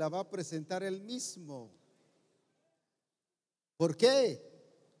 Cristo se la va a presentar él mismo. ¿Por qué?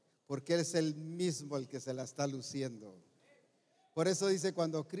 Porque es el mismo el que se la está luciendo. Por eso dice,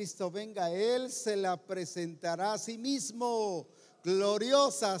 cuando Cristo venga, él se la presentará a sí mismo,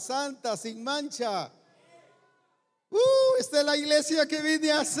 gloriosa, santa, sin mancha. Esta es la iglesia que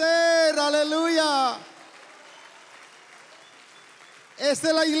vine a hacer. Aleluya. Esta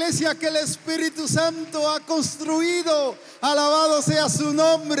es la iglesia que el Espíritu Santo ha construido. Alabado sea su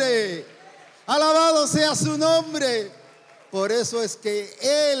nombre. Alabado sea su nombre. Por eso es que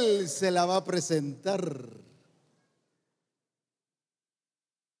él se la va a presentar.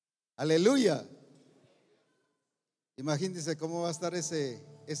 Aleluya. Imagínense cómo va a estar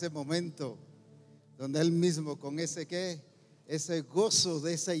ese momento donde él mismo con ese gozo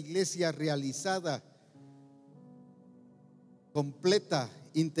de esa iglesia realizada, completa,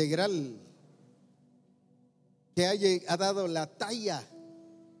 integral, que ha dado la talla.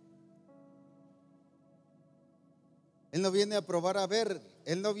 Él no viene a probar a ver,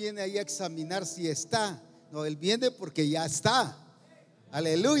 él no viene ahí a examinar si está, no, él viene porque ya está.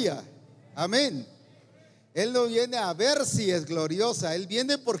 Aleluya, amén. Él no viene a ver si es gloriosa, él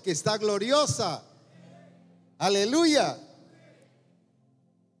viene porque está gloriosa. Aleluya.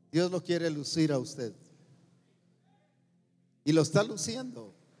 Dios lo quiere lucir a usted y lo está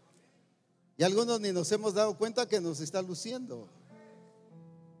luciendo. Y algunos ni nos hemos dado cuenta que nos está luciendo.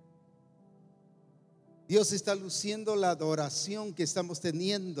 Dios está luciendo la adoración que estamos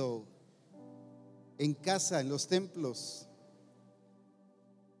teniendo en casa, en los templos.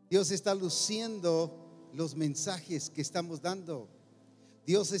 Dios está luciendo los mensajes que estamos dando.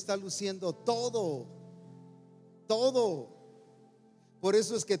 Dios está luciendo todo. Por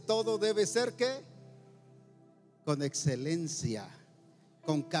eso es que todo debe ser ¿qué? Con excelencia,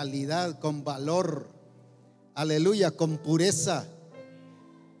 con calidad, con valor. Aleluya, con pureza,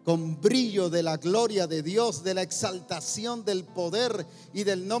 con brillo de la gloria de Dios, de la exaltación del poder y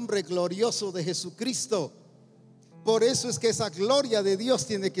del nombre glorioso de Jesucristo. Por eso es que esa gloria de Dios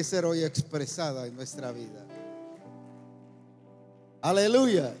tiene que ser hoy expresada en nuestra vida.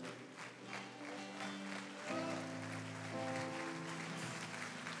 Aleluya.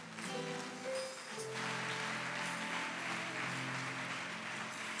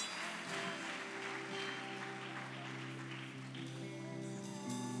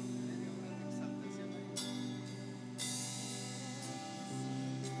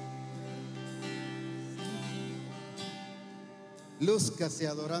 Lúzcase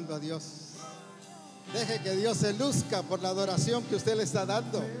adorando a Dios. Deje que Dios se luzca por la adoración que usted le está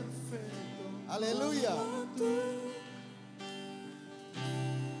dando. Aleluya.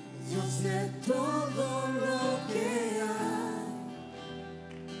 Dios de todo lo que hay,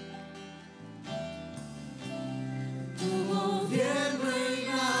 tu gobierno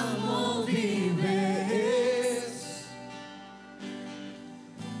inamovible es,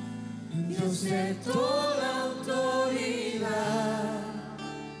 Dios de toda autoridad.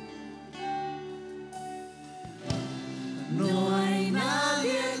 No hay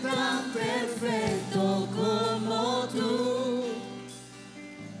nadie tan perfecto como tú,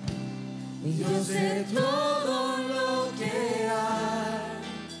 Dios de todo lo que hay.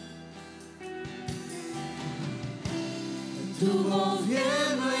 Tu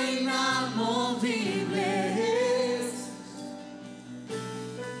gobierno inamovible es,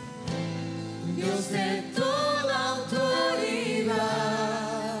 Dios de toda autoridad.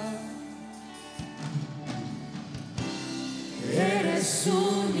 Eres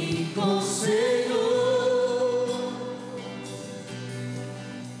único, Señor,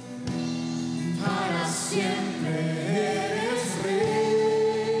 para siempre eres Rey.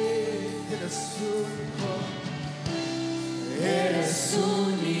 Eres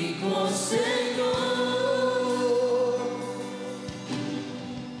único, Señor,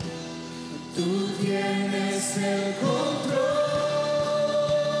 tú tienes el control.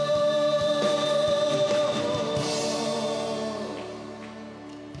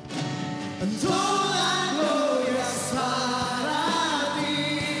 Toda gloria es para ti,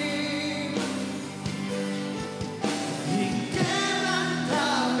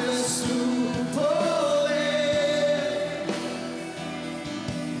 inquebrantable es tu poder,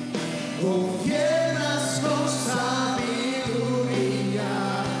 gobiernas con sabiduría,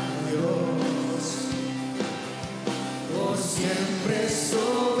 Dios, por siempre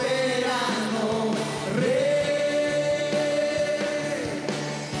soberano Rey.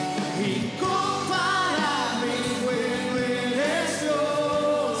 Incomparable y bueno eres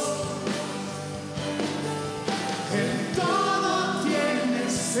Dios, en todo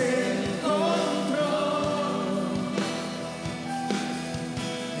tienes el control,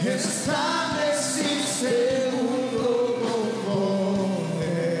 estableciste el mundo con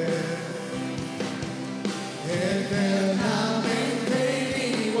poder, eternamente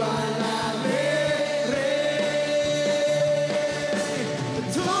inigualable Rey.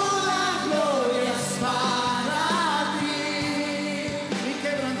 Toda gloria es para ti,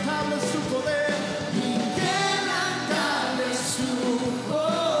 inquebrantable es tu poder, inquebrantable es tu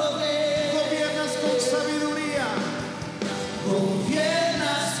poder. Gobiernas con sabiduría,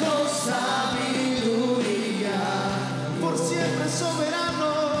 gobiernas con sabiduría, por siempre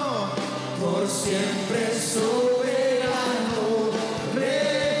soberano, por siempre soberano Rey.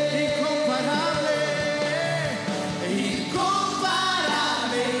 Incomparable,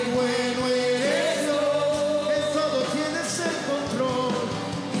 incomparable y bueno eres Dios, en todo tienes el control,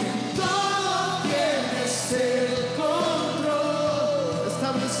 en todo tienes el control.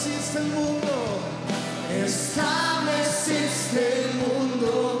 Estableciste el mundo, estableciste el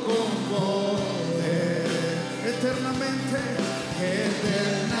mundo con poder, eternamente,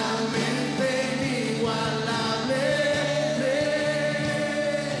 eternamente inigualable Rey.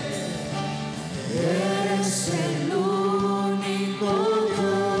 Eres el único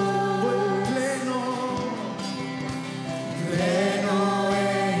Dios, pleno, pleno e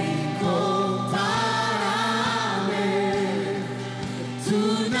incomparable, tu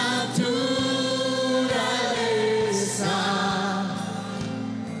naturaleza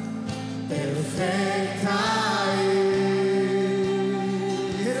perfecta es.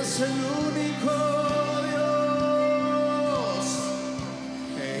 Eres el único Dios,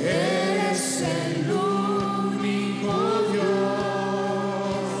 eres el único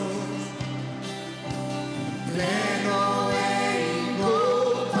Dios, pleno e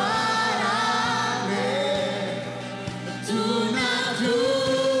incomparable, tu naturaleza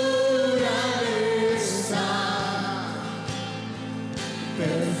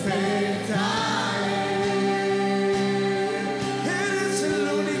perfecta es. Eres el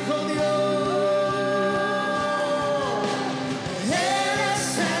único Dios.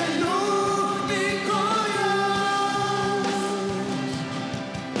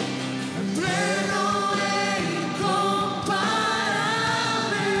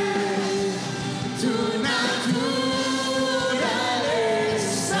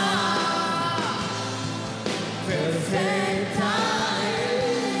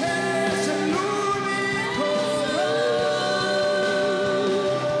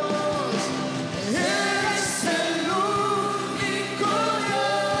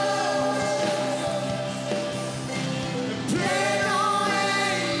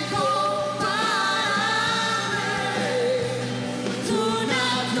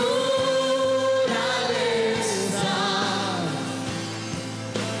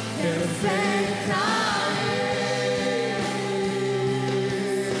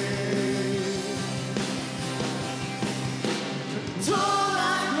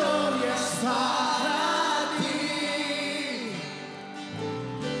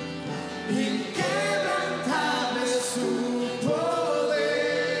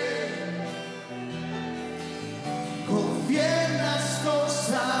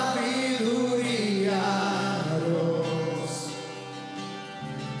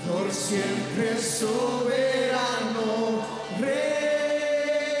 siempre soberano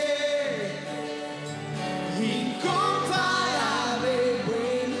Rey, incomparable,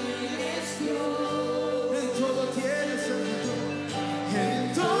 bueno eres Dios. En todo tienes el control,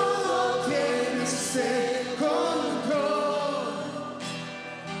 en todo tienes el control.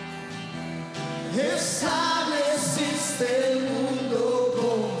 Estableciste el mundo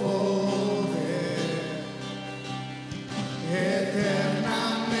con poder,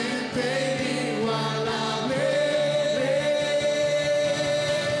 eternamente inigualable.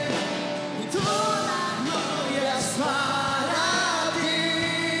 Y toda gloria es para ti,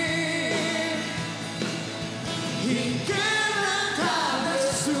 inquebrantable es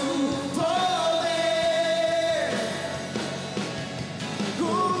tu poder.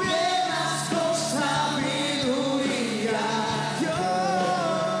 Gobiernas con sabiduría,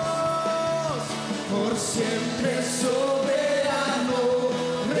 Dios, por siempre soberano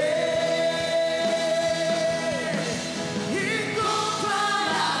Rey,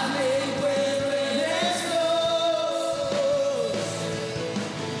 incomparable y bueno eres Dios.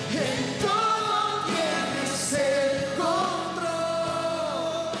 En todo tienes el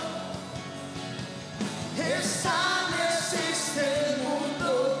control. Estableciste el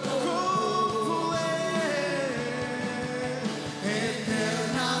mundo con poder,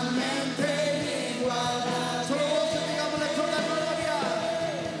 eternamente inigualable. Solo vos digámosle toda gloria.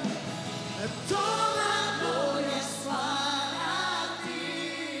 Toda gloria es para ti,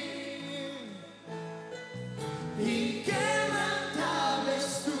 inquebrantable es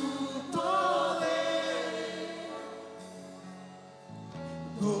tu poder.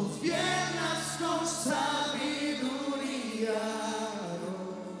 Gobiernas con sabiduría,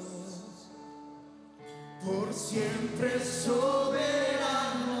 Dios, por siempre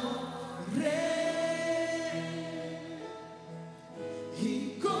soberano Rey,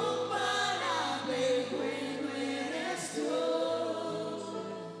 incomparable, bueno eres Dios.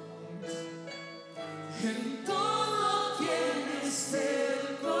 En todo tienes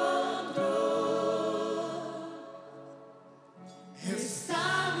el control.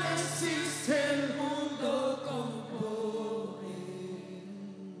 Estableciste el mundo con poder,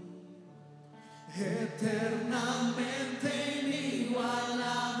 eternamente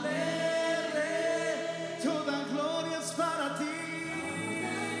inigualable Rey. Toda gloria es para ti.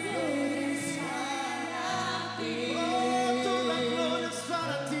 Oh, toda gloria es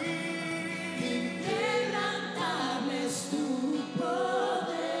para ti. Inquebrantable es tu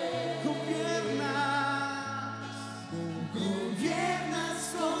poder. Gobiernas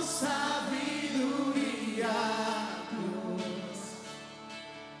con sabiduría, Dios,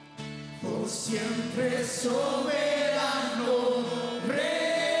 por siempre soberano Rey,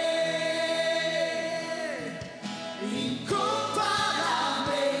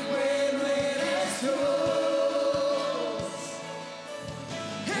 incomparable y bueno eres Dios.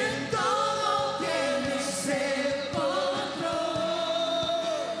 En todo tienes el control.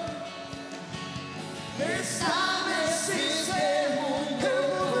 Estableciste el mundo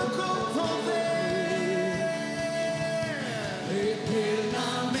con poder,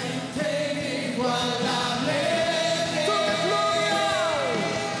 eternamente inigualable.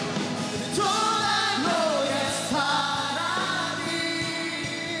 Toda gloria es para ti,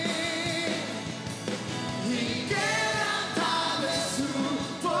 inquebrantable es tu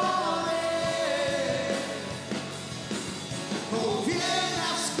poder.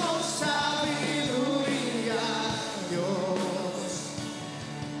 Gobiernas con sabiduría,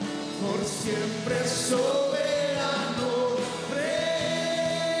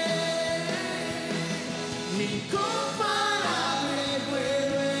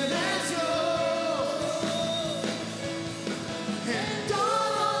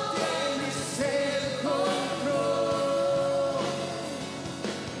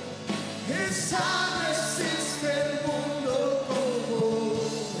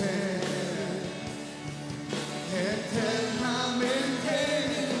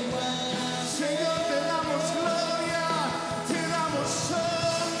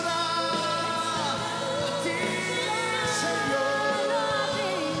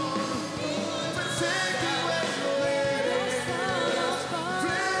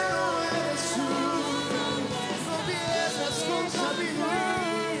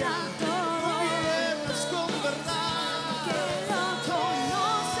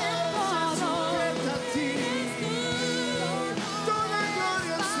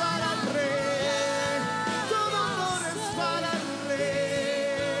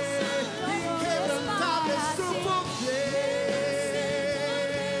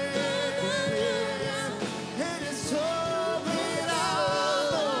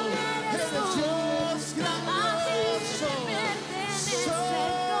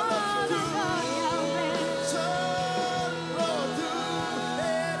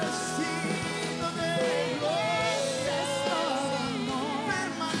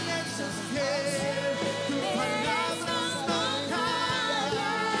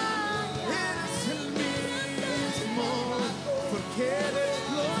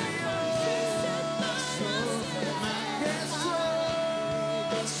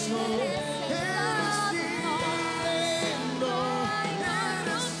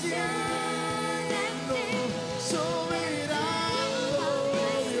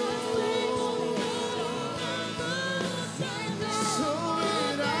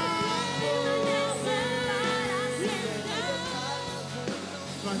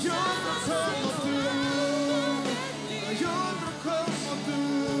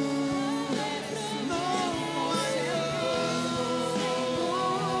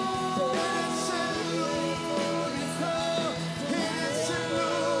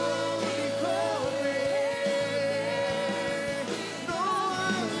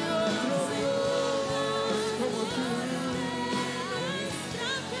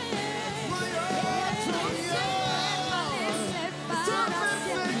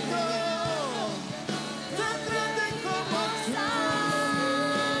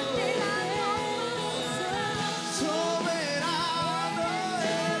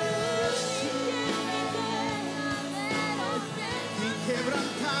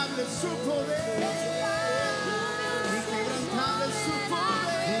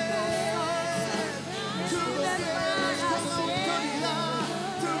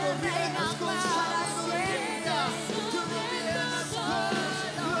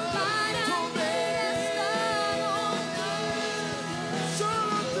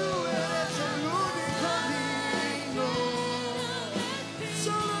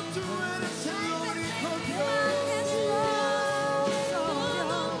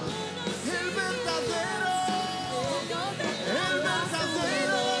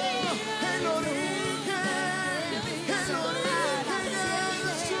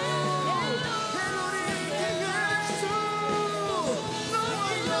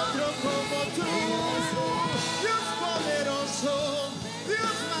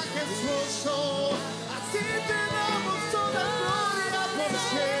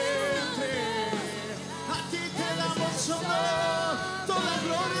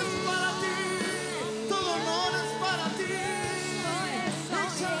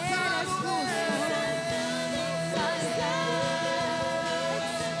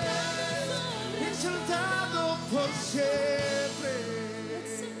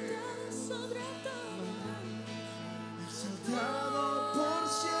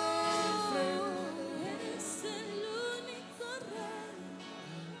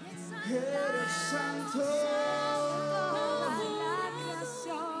 Eres santo.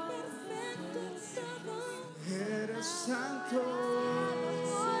 Eres santo.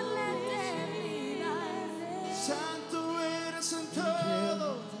 Santo eres en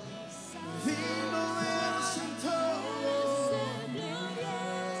todo. Divino eres en todo.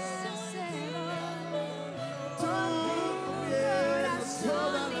 Tú gobiernas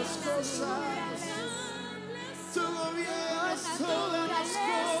todas las cosas. Tú gobiernas todas las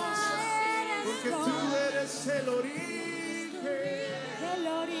cosas. Porque tú eres el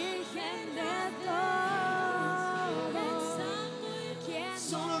origen de todo.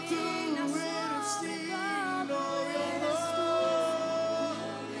 Solo tú eres digno de honor.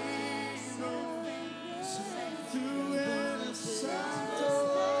 Tú eres santo.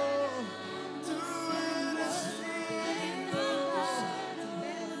 Tú eres digno.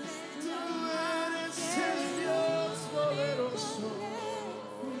 Tú eres el Dios poderoso.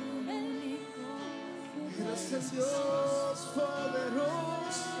 Eres el Dios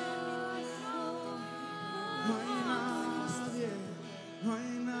poderoso. No hay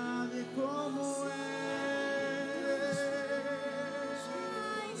nadie como Él.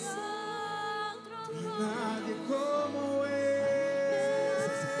 Nadie como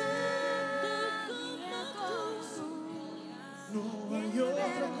Él. No hay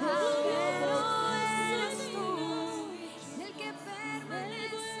otro como eres tú, el que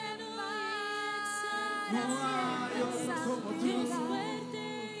permanece No hay otro como tú.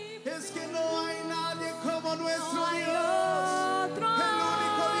 Es que no hay nadie como nuestro Dios. El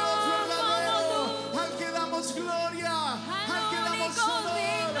único Dios verdadero, al que damos gloria, al que damos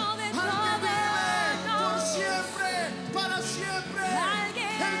honor, al que vive por siempre, para siempre,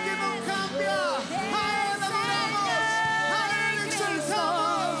 el que no cambia. A Él adoramos, a Él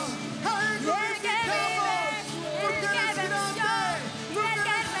exaltamos, a Él glorificamos, porque Él es grande, porque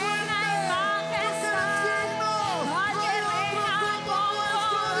Él es fuerte, porque Él es digno. No hay otro como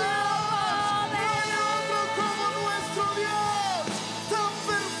nuestro Dios, no hay otro como nuestro Dios, tan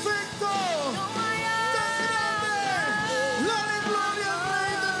perfecto, tan grande. Dale gloria al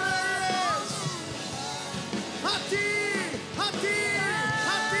Rey de Reyes. A ti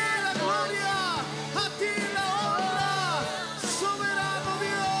la gloria, a ti la honra, soberano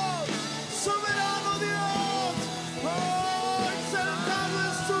Dios, soberano Dios. Oh, exaltado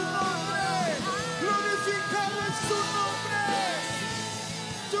es tu nombre, glorificado es tu nombre.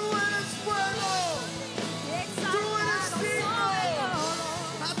 Tú eres bueno, tú eres digno.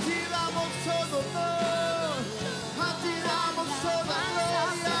 A ti damos todo honor, a ti damos toda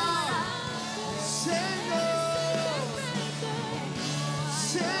gloria, Señor.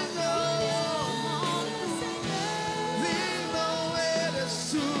 Digno eres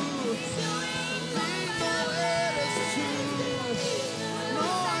tú, digno eres tú. No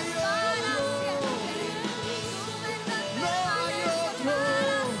hay otro, no hay otro,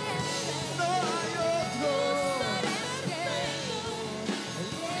 no hay otro.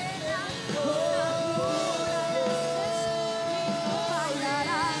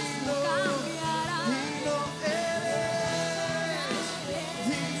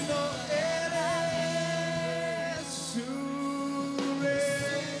 Digno eres, tú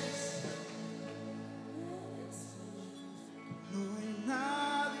eres. No hay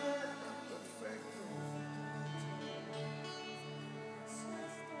nadie tan perfecto.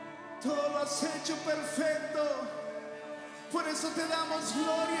 Todo lo has hecho perfecto. Por eso te damos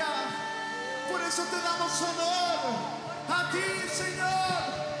gloria. Por eso te damos honor. A ti, Señor.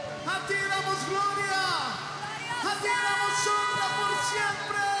 A ti damos gloria. A ti damos honra por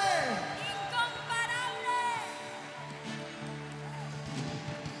siempre. incomparable.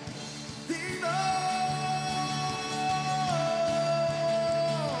 Digno.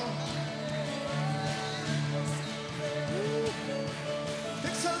 Te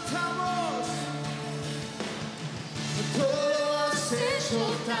exaltamos. Todo has hecho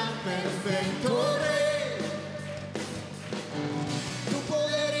tan perfecto, Rey. Tu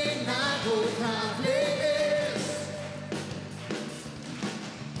poder inagotable es.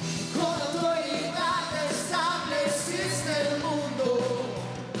 Con autoridad estableciste el mundo.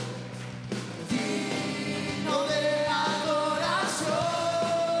 Digno de adoración.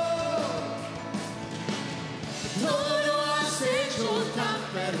 Todo lo has hecho tan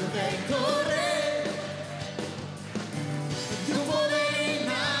perfecto, Rey. Tu poder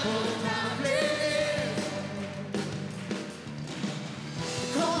inagotable es.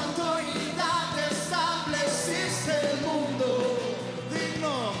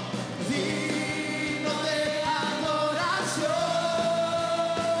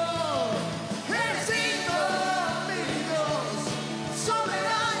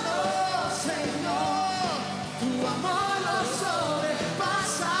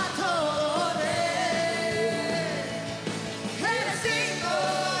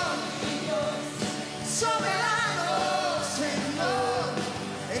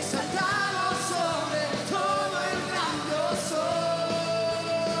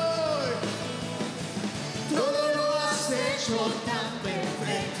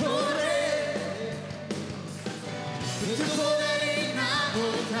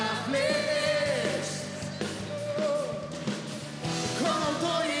 incontables. Con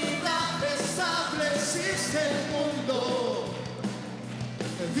autoridad estableciste el mundo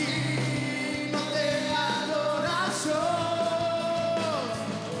digno de adoración.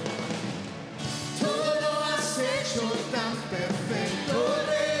 Todo lo has hecho tan perfecto,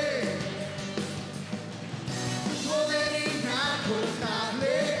 Rey. Tu poder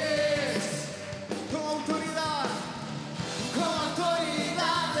inagotable es. Con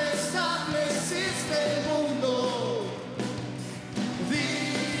autoridad estableciste el mundo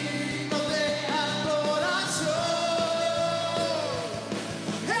digno de adoración.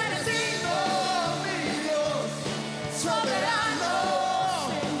 Eres digno, mi Dios, soberano.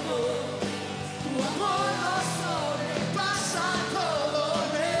 Tu amor nos sobrepasa todo,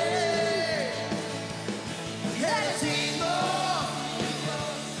 Rey. Eres digno,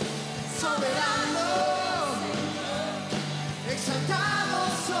 soberano, exaltado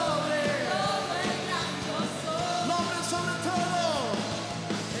sobre nombre sobre todo,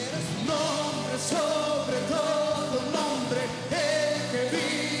 nombre sobre todo nombre, el que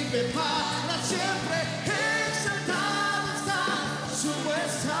vive para siempre, exaltado está su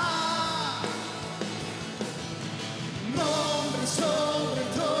majestad. Nombre sobre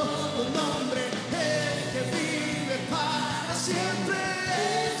todo nombre, el que vive para siempre,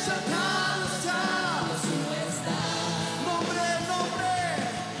 exaltado está su majestad. Nombre, nombre,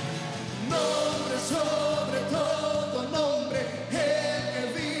 nombre sobre todo nombre, el que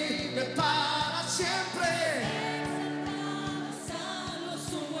vive para siempre.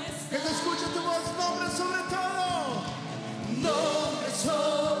 Que se escuche tu voz, nombre sobre todo. Nombre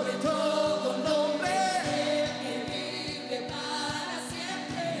sobre todo nombre,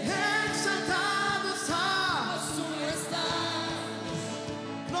 exaltado está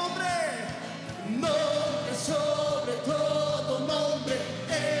nombre, nombre sobre todo nombre,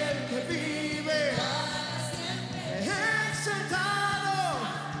 el que vive exaltado.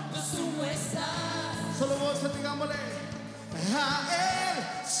 Solo vos digámosle, a Él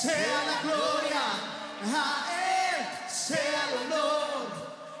sea la gloria, a Él sea el honor,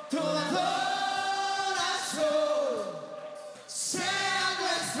 toda adoración sea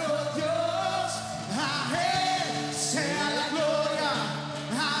nuestro Dios, a Él sea la gloria,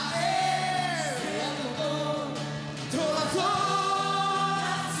 a Él toda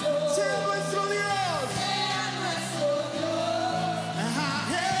adoración sea nuestro Dios, a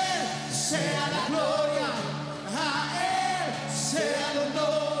Él sea la gloria, a Él sea el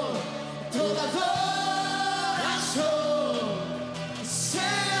honor, toda adoración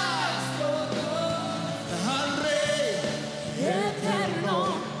sea al Rey eterno,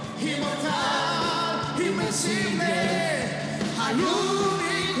 inmortal, invencible, al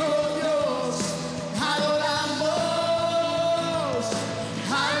único Dios, adoramos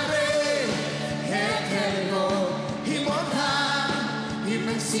al Rey eterno, inmortal,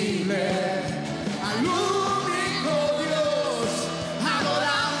 invencible, al único Dios,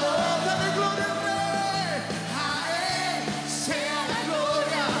 adoramos. Dale gloria al Rey, a Él sea la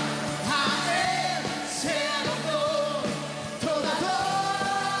gloria, a Él sea el honor, toda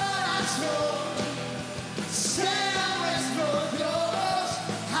adoración sea nuestro Dios,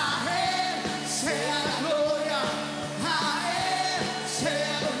 a Él sea la gloria, a Él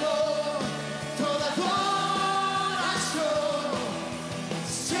sea el honor, toda adoración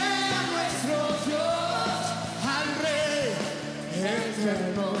sea nuestro Dios, al Rey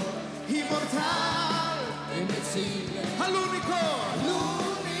eterno, inmortal, invencible, al único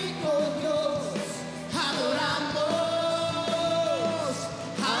Dios, adoramos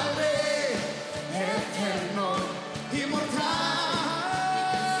al Rey eterno, inmortal,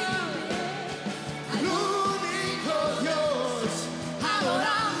 al único Dios,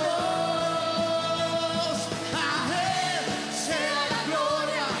 adoramos a Él sea la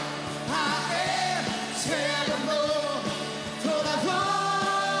gloria, a Él sea el honor, toda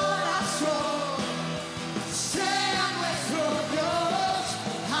adoración sea nuestro Dios,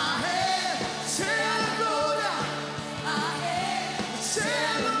 a Él sea la gloria, a Él sea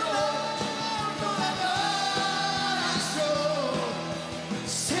el honor, toda adoración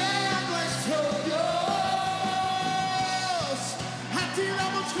sea nuestro Dios, a ti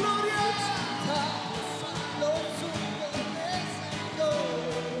damos gloria.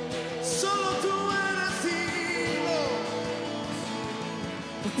 Solo tú eres digno,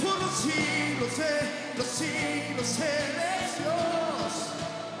 por los siglos eres Dios,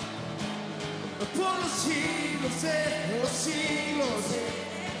 por los siglos de los siglos.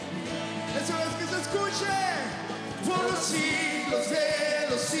 Eso es que se escuche, por los siglos de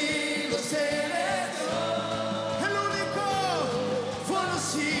los siglos eres Dios, el único, por los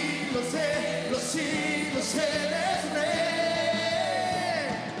siglos eres rey.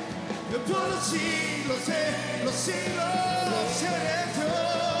 Por los siglos de los siglos eres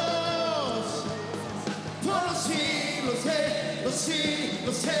Dios. Por los siglos de los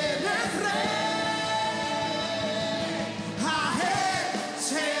siglos eres rey. A Él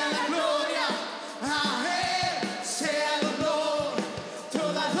sea la gloria, a Él sea el honor,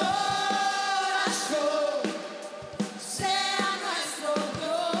 toda adoración sea nuestro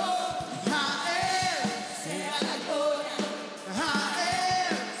Dios, a Él, sea la gloria, a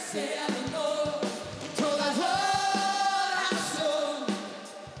Él, sea el honor, toda adoración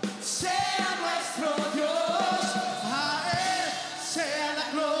sea nuestro Dios. A Él sea la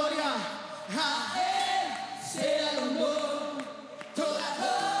gloria, a Él sea el honor, toda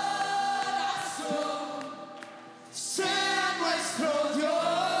adoración sea nuestro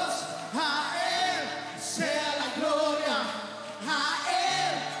Dios. A Él sea la gloria, a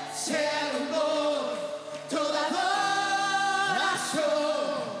Él sea el honor, toda adoración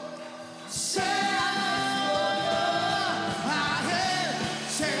sea a Él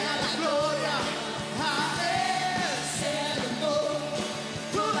sea la gloria, a Él sea el honor,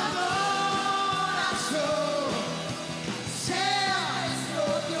 toda adoración sea. nuestro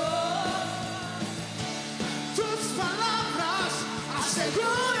Dios. Tus palabras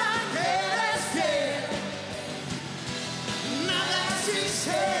aseguran que eres fiel. Nada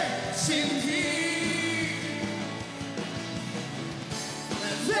existe sin ti.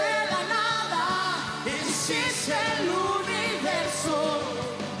 De la nada hiciste el universo.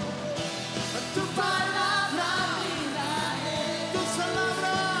 Tu palabra,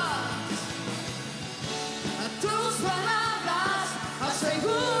 tus palabras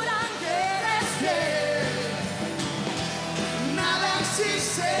aseguran que eres fiel. Nada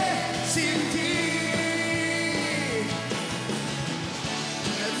existe sin ti.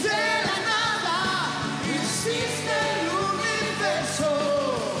 De la nada hiciste el universo.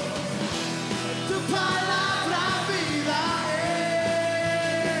 Tu palabra vida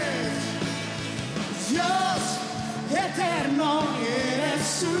es. Dios eterno eres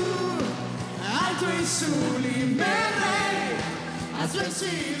tú, alto y sublime Rey, has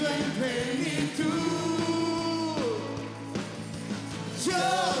vencido en plenitud.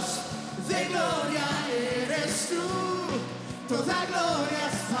 Dios de gloria eres tú, toda gloria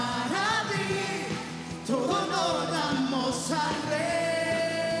es para ti, todo honor damos al Rey.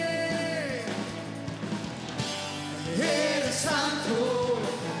 Eres santo,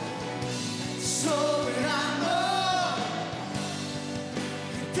 soberano,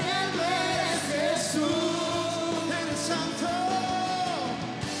 eterno eres Jesús.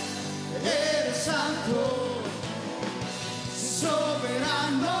 Eres santo,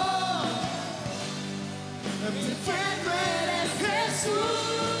 soberano, perfecto eres Jesús.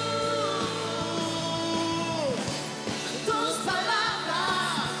 Tus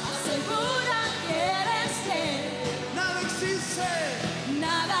palabras aseguran que eres fiel. Nada existe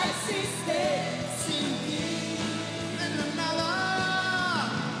Nada existe sin ti. en la nada.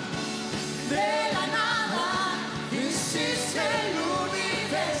 De la nada Hiciste el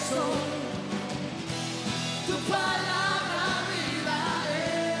universo. Tu palabra vida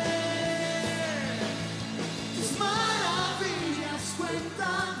es. Tus maravillas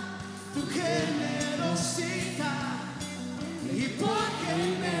cuentan tu generosidad. Y por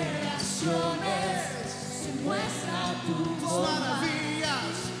generaciones se muestra tu tus bondad.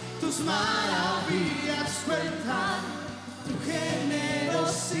 maravillas cuentan tu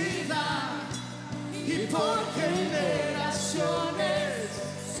generosidad. Y por generaciones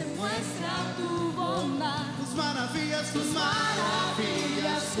Se muestra tu bondad. tus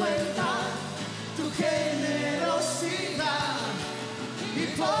maravillas cuentan tu generosidad. Y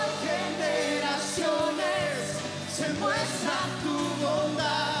por generaciones se muestra tu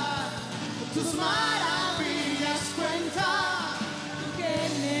bondad. Tus maravillas cuentan Tu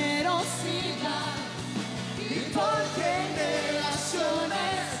generosidad. y por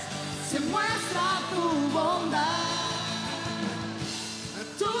generaciones Se muestra tu bondad.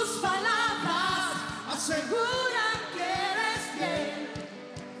 tus palabras aseguran que eres fiel.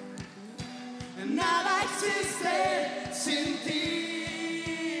 Nada existe sin ti.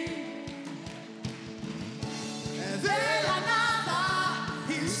 De la nada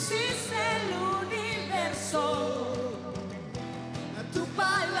hiciste el universo. Tu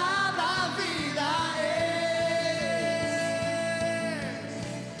palabra vida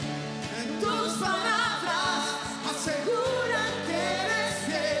es. Tus palabras aseguran que eres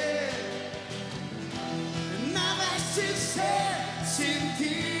fiel. Nada existe sin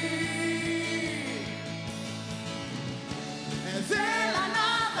ti.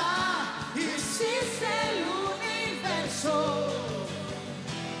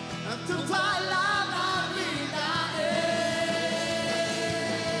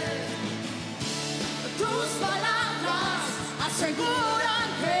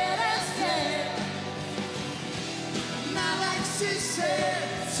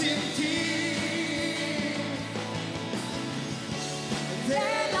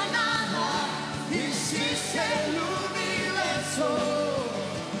 bendice el universo.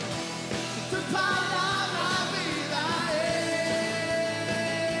 Tu palabra vida es.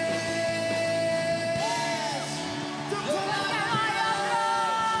 Tu palabra,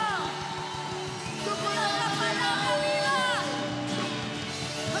 tu palabra vida.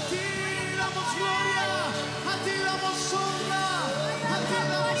 A ti damos gloria, a ti damos honra, a ti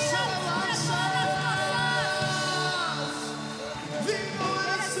damos alabanza. Digno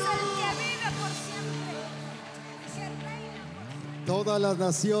eres tú. Todas las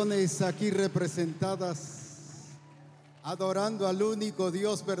naciones aquí representadas, adorando al único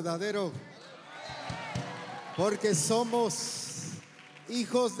Dios verdadero, porque somos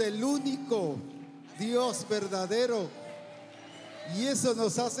hijos del único Dios verdadero, y eso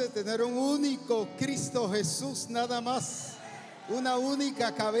nos hace tener un único Cristo Jesús nada más, una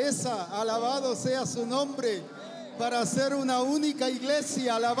única cabeza. Alabado sea su nombre, para ser una única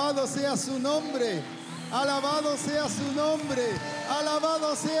iglesia. Alabado sea su nombre, alabado sea su nombre,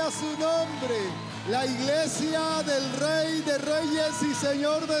 alabado sea su nombre. La iglesia del Rey de Reyes y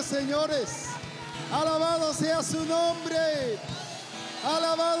Señor de Señores. Alabado sea su nombre,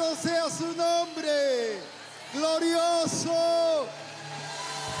 alabado sea su nombre, glorioso.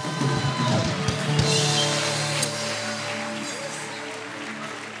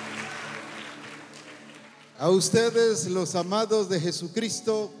 A ustedes, los amados de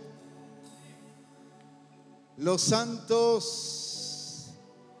Jesucristo, los santos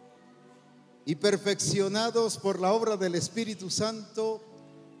y perfeccionados por la obra del Espíritu Santo,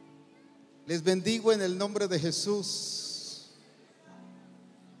 les bendigo en el nombre de Jesús.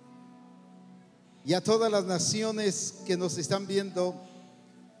 Y a todas las naciones que nos están viendo,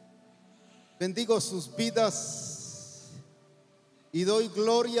 bendigo sus vidas y doy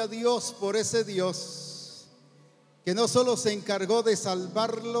gloria a Dios por ese Dios que no solo se encargó de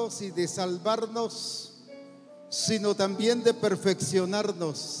salvarlos y de salvarnos, sino también de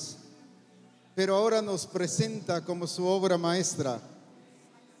perfeccionarnos, pero ahora nos presenta como su obra maestra.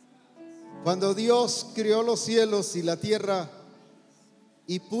 Cuando Dios creó los cielos y la tierra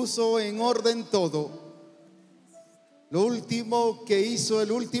y puso en orden todo, lo último que hizo,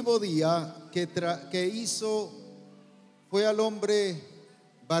 el último día que hizo, fue al hombre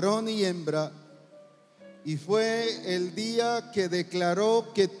varón y hembra. Y fue el día que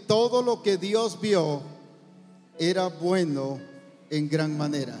declaró que todo lo que Dios vio era bueno en gran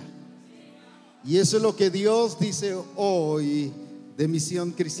manera. Y eso es lo que Dios dice hoy de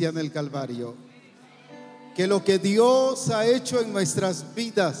Misión Cristiana El Calvario, que lo que Dios ha hecho en nuestras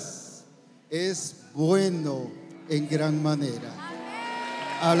vidas es bueno en gran manera.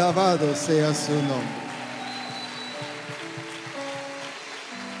 Alabado sea su nombre.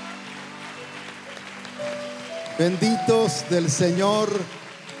 Benditos del Señor,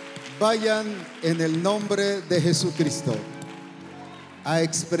 vayan en el nombre de Jesucristo a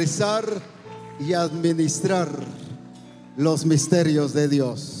expresar y administrar los misterios de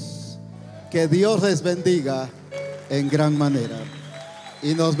Dios. Que Dios les bendiga en gran manera.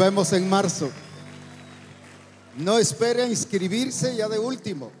 Y nos vemos en marzo. No espere a inscribirse ya de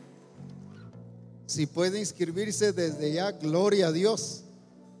último. Si puede inscribirse desde ya, gloria a Dios.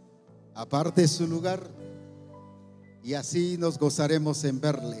 Aparte su lugar. Y así nos gozaremos en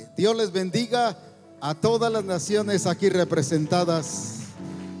verle. Dios les bendiga a todas las naciones aquí representadas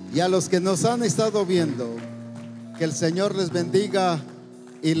y a los que nos han estado viendo. Que el Señor les bendiga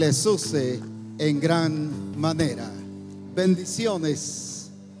y les use en gran manera. Bendiciones.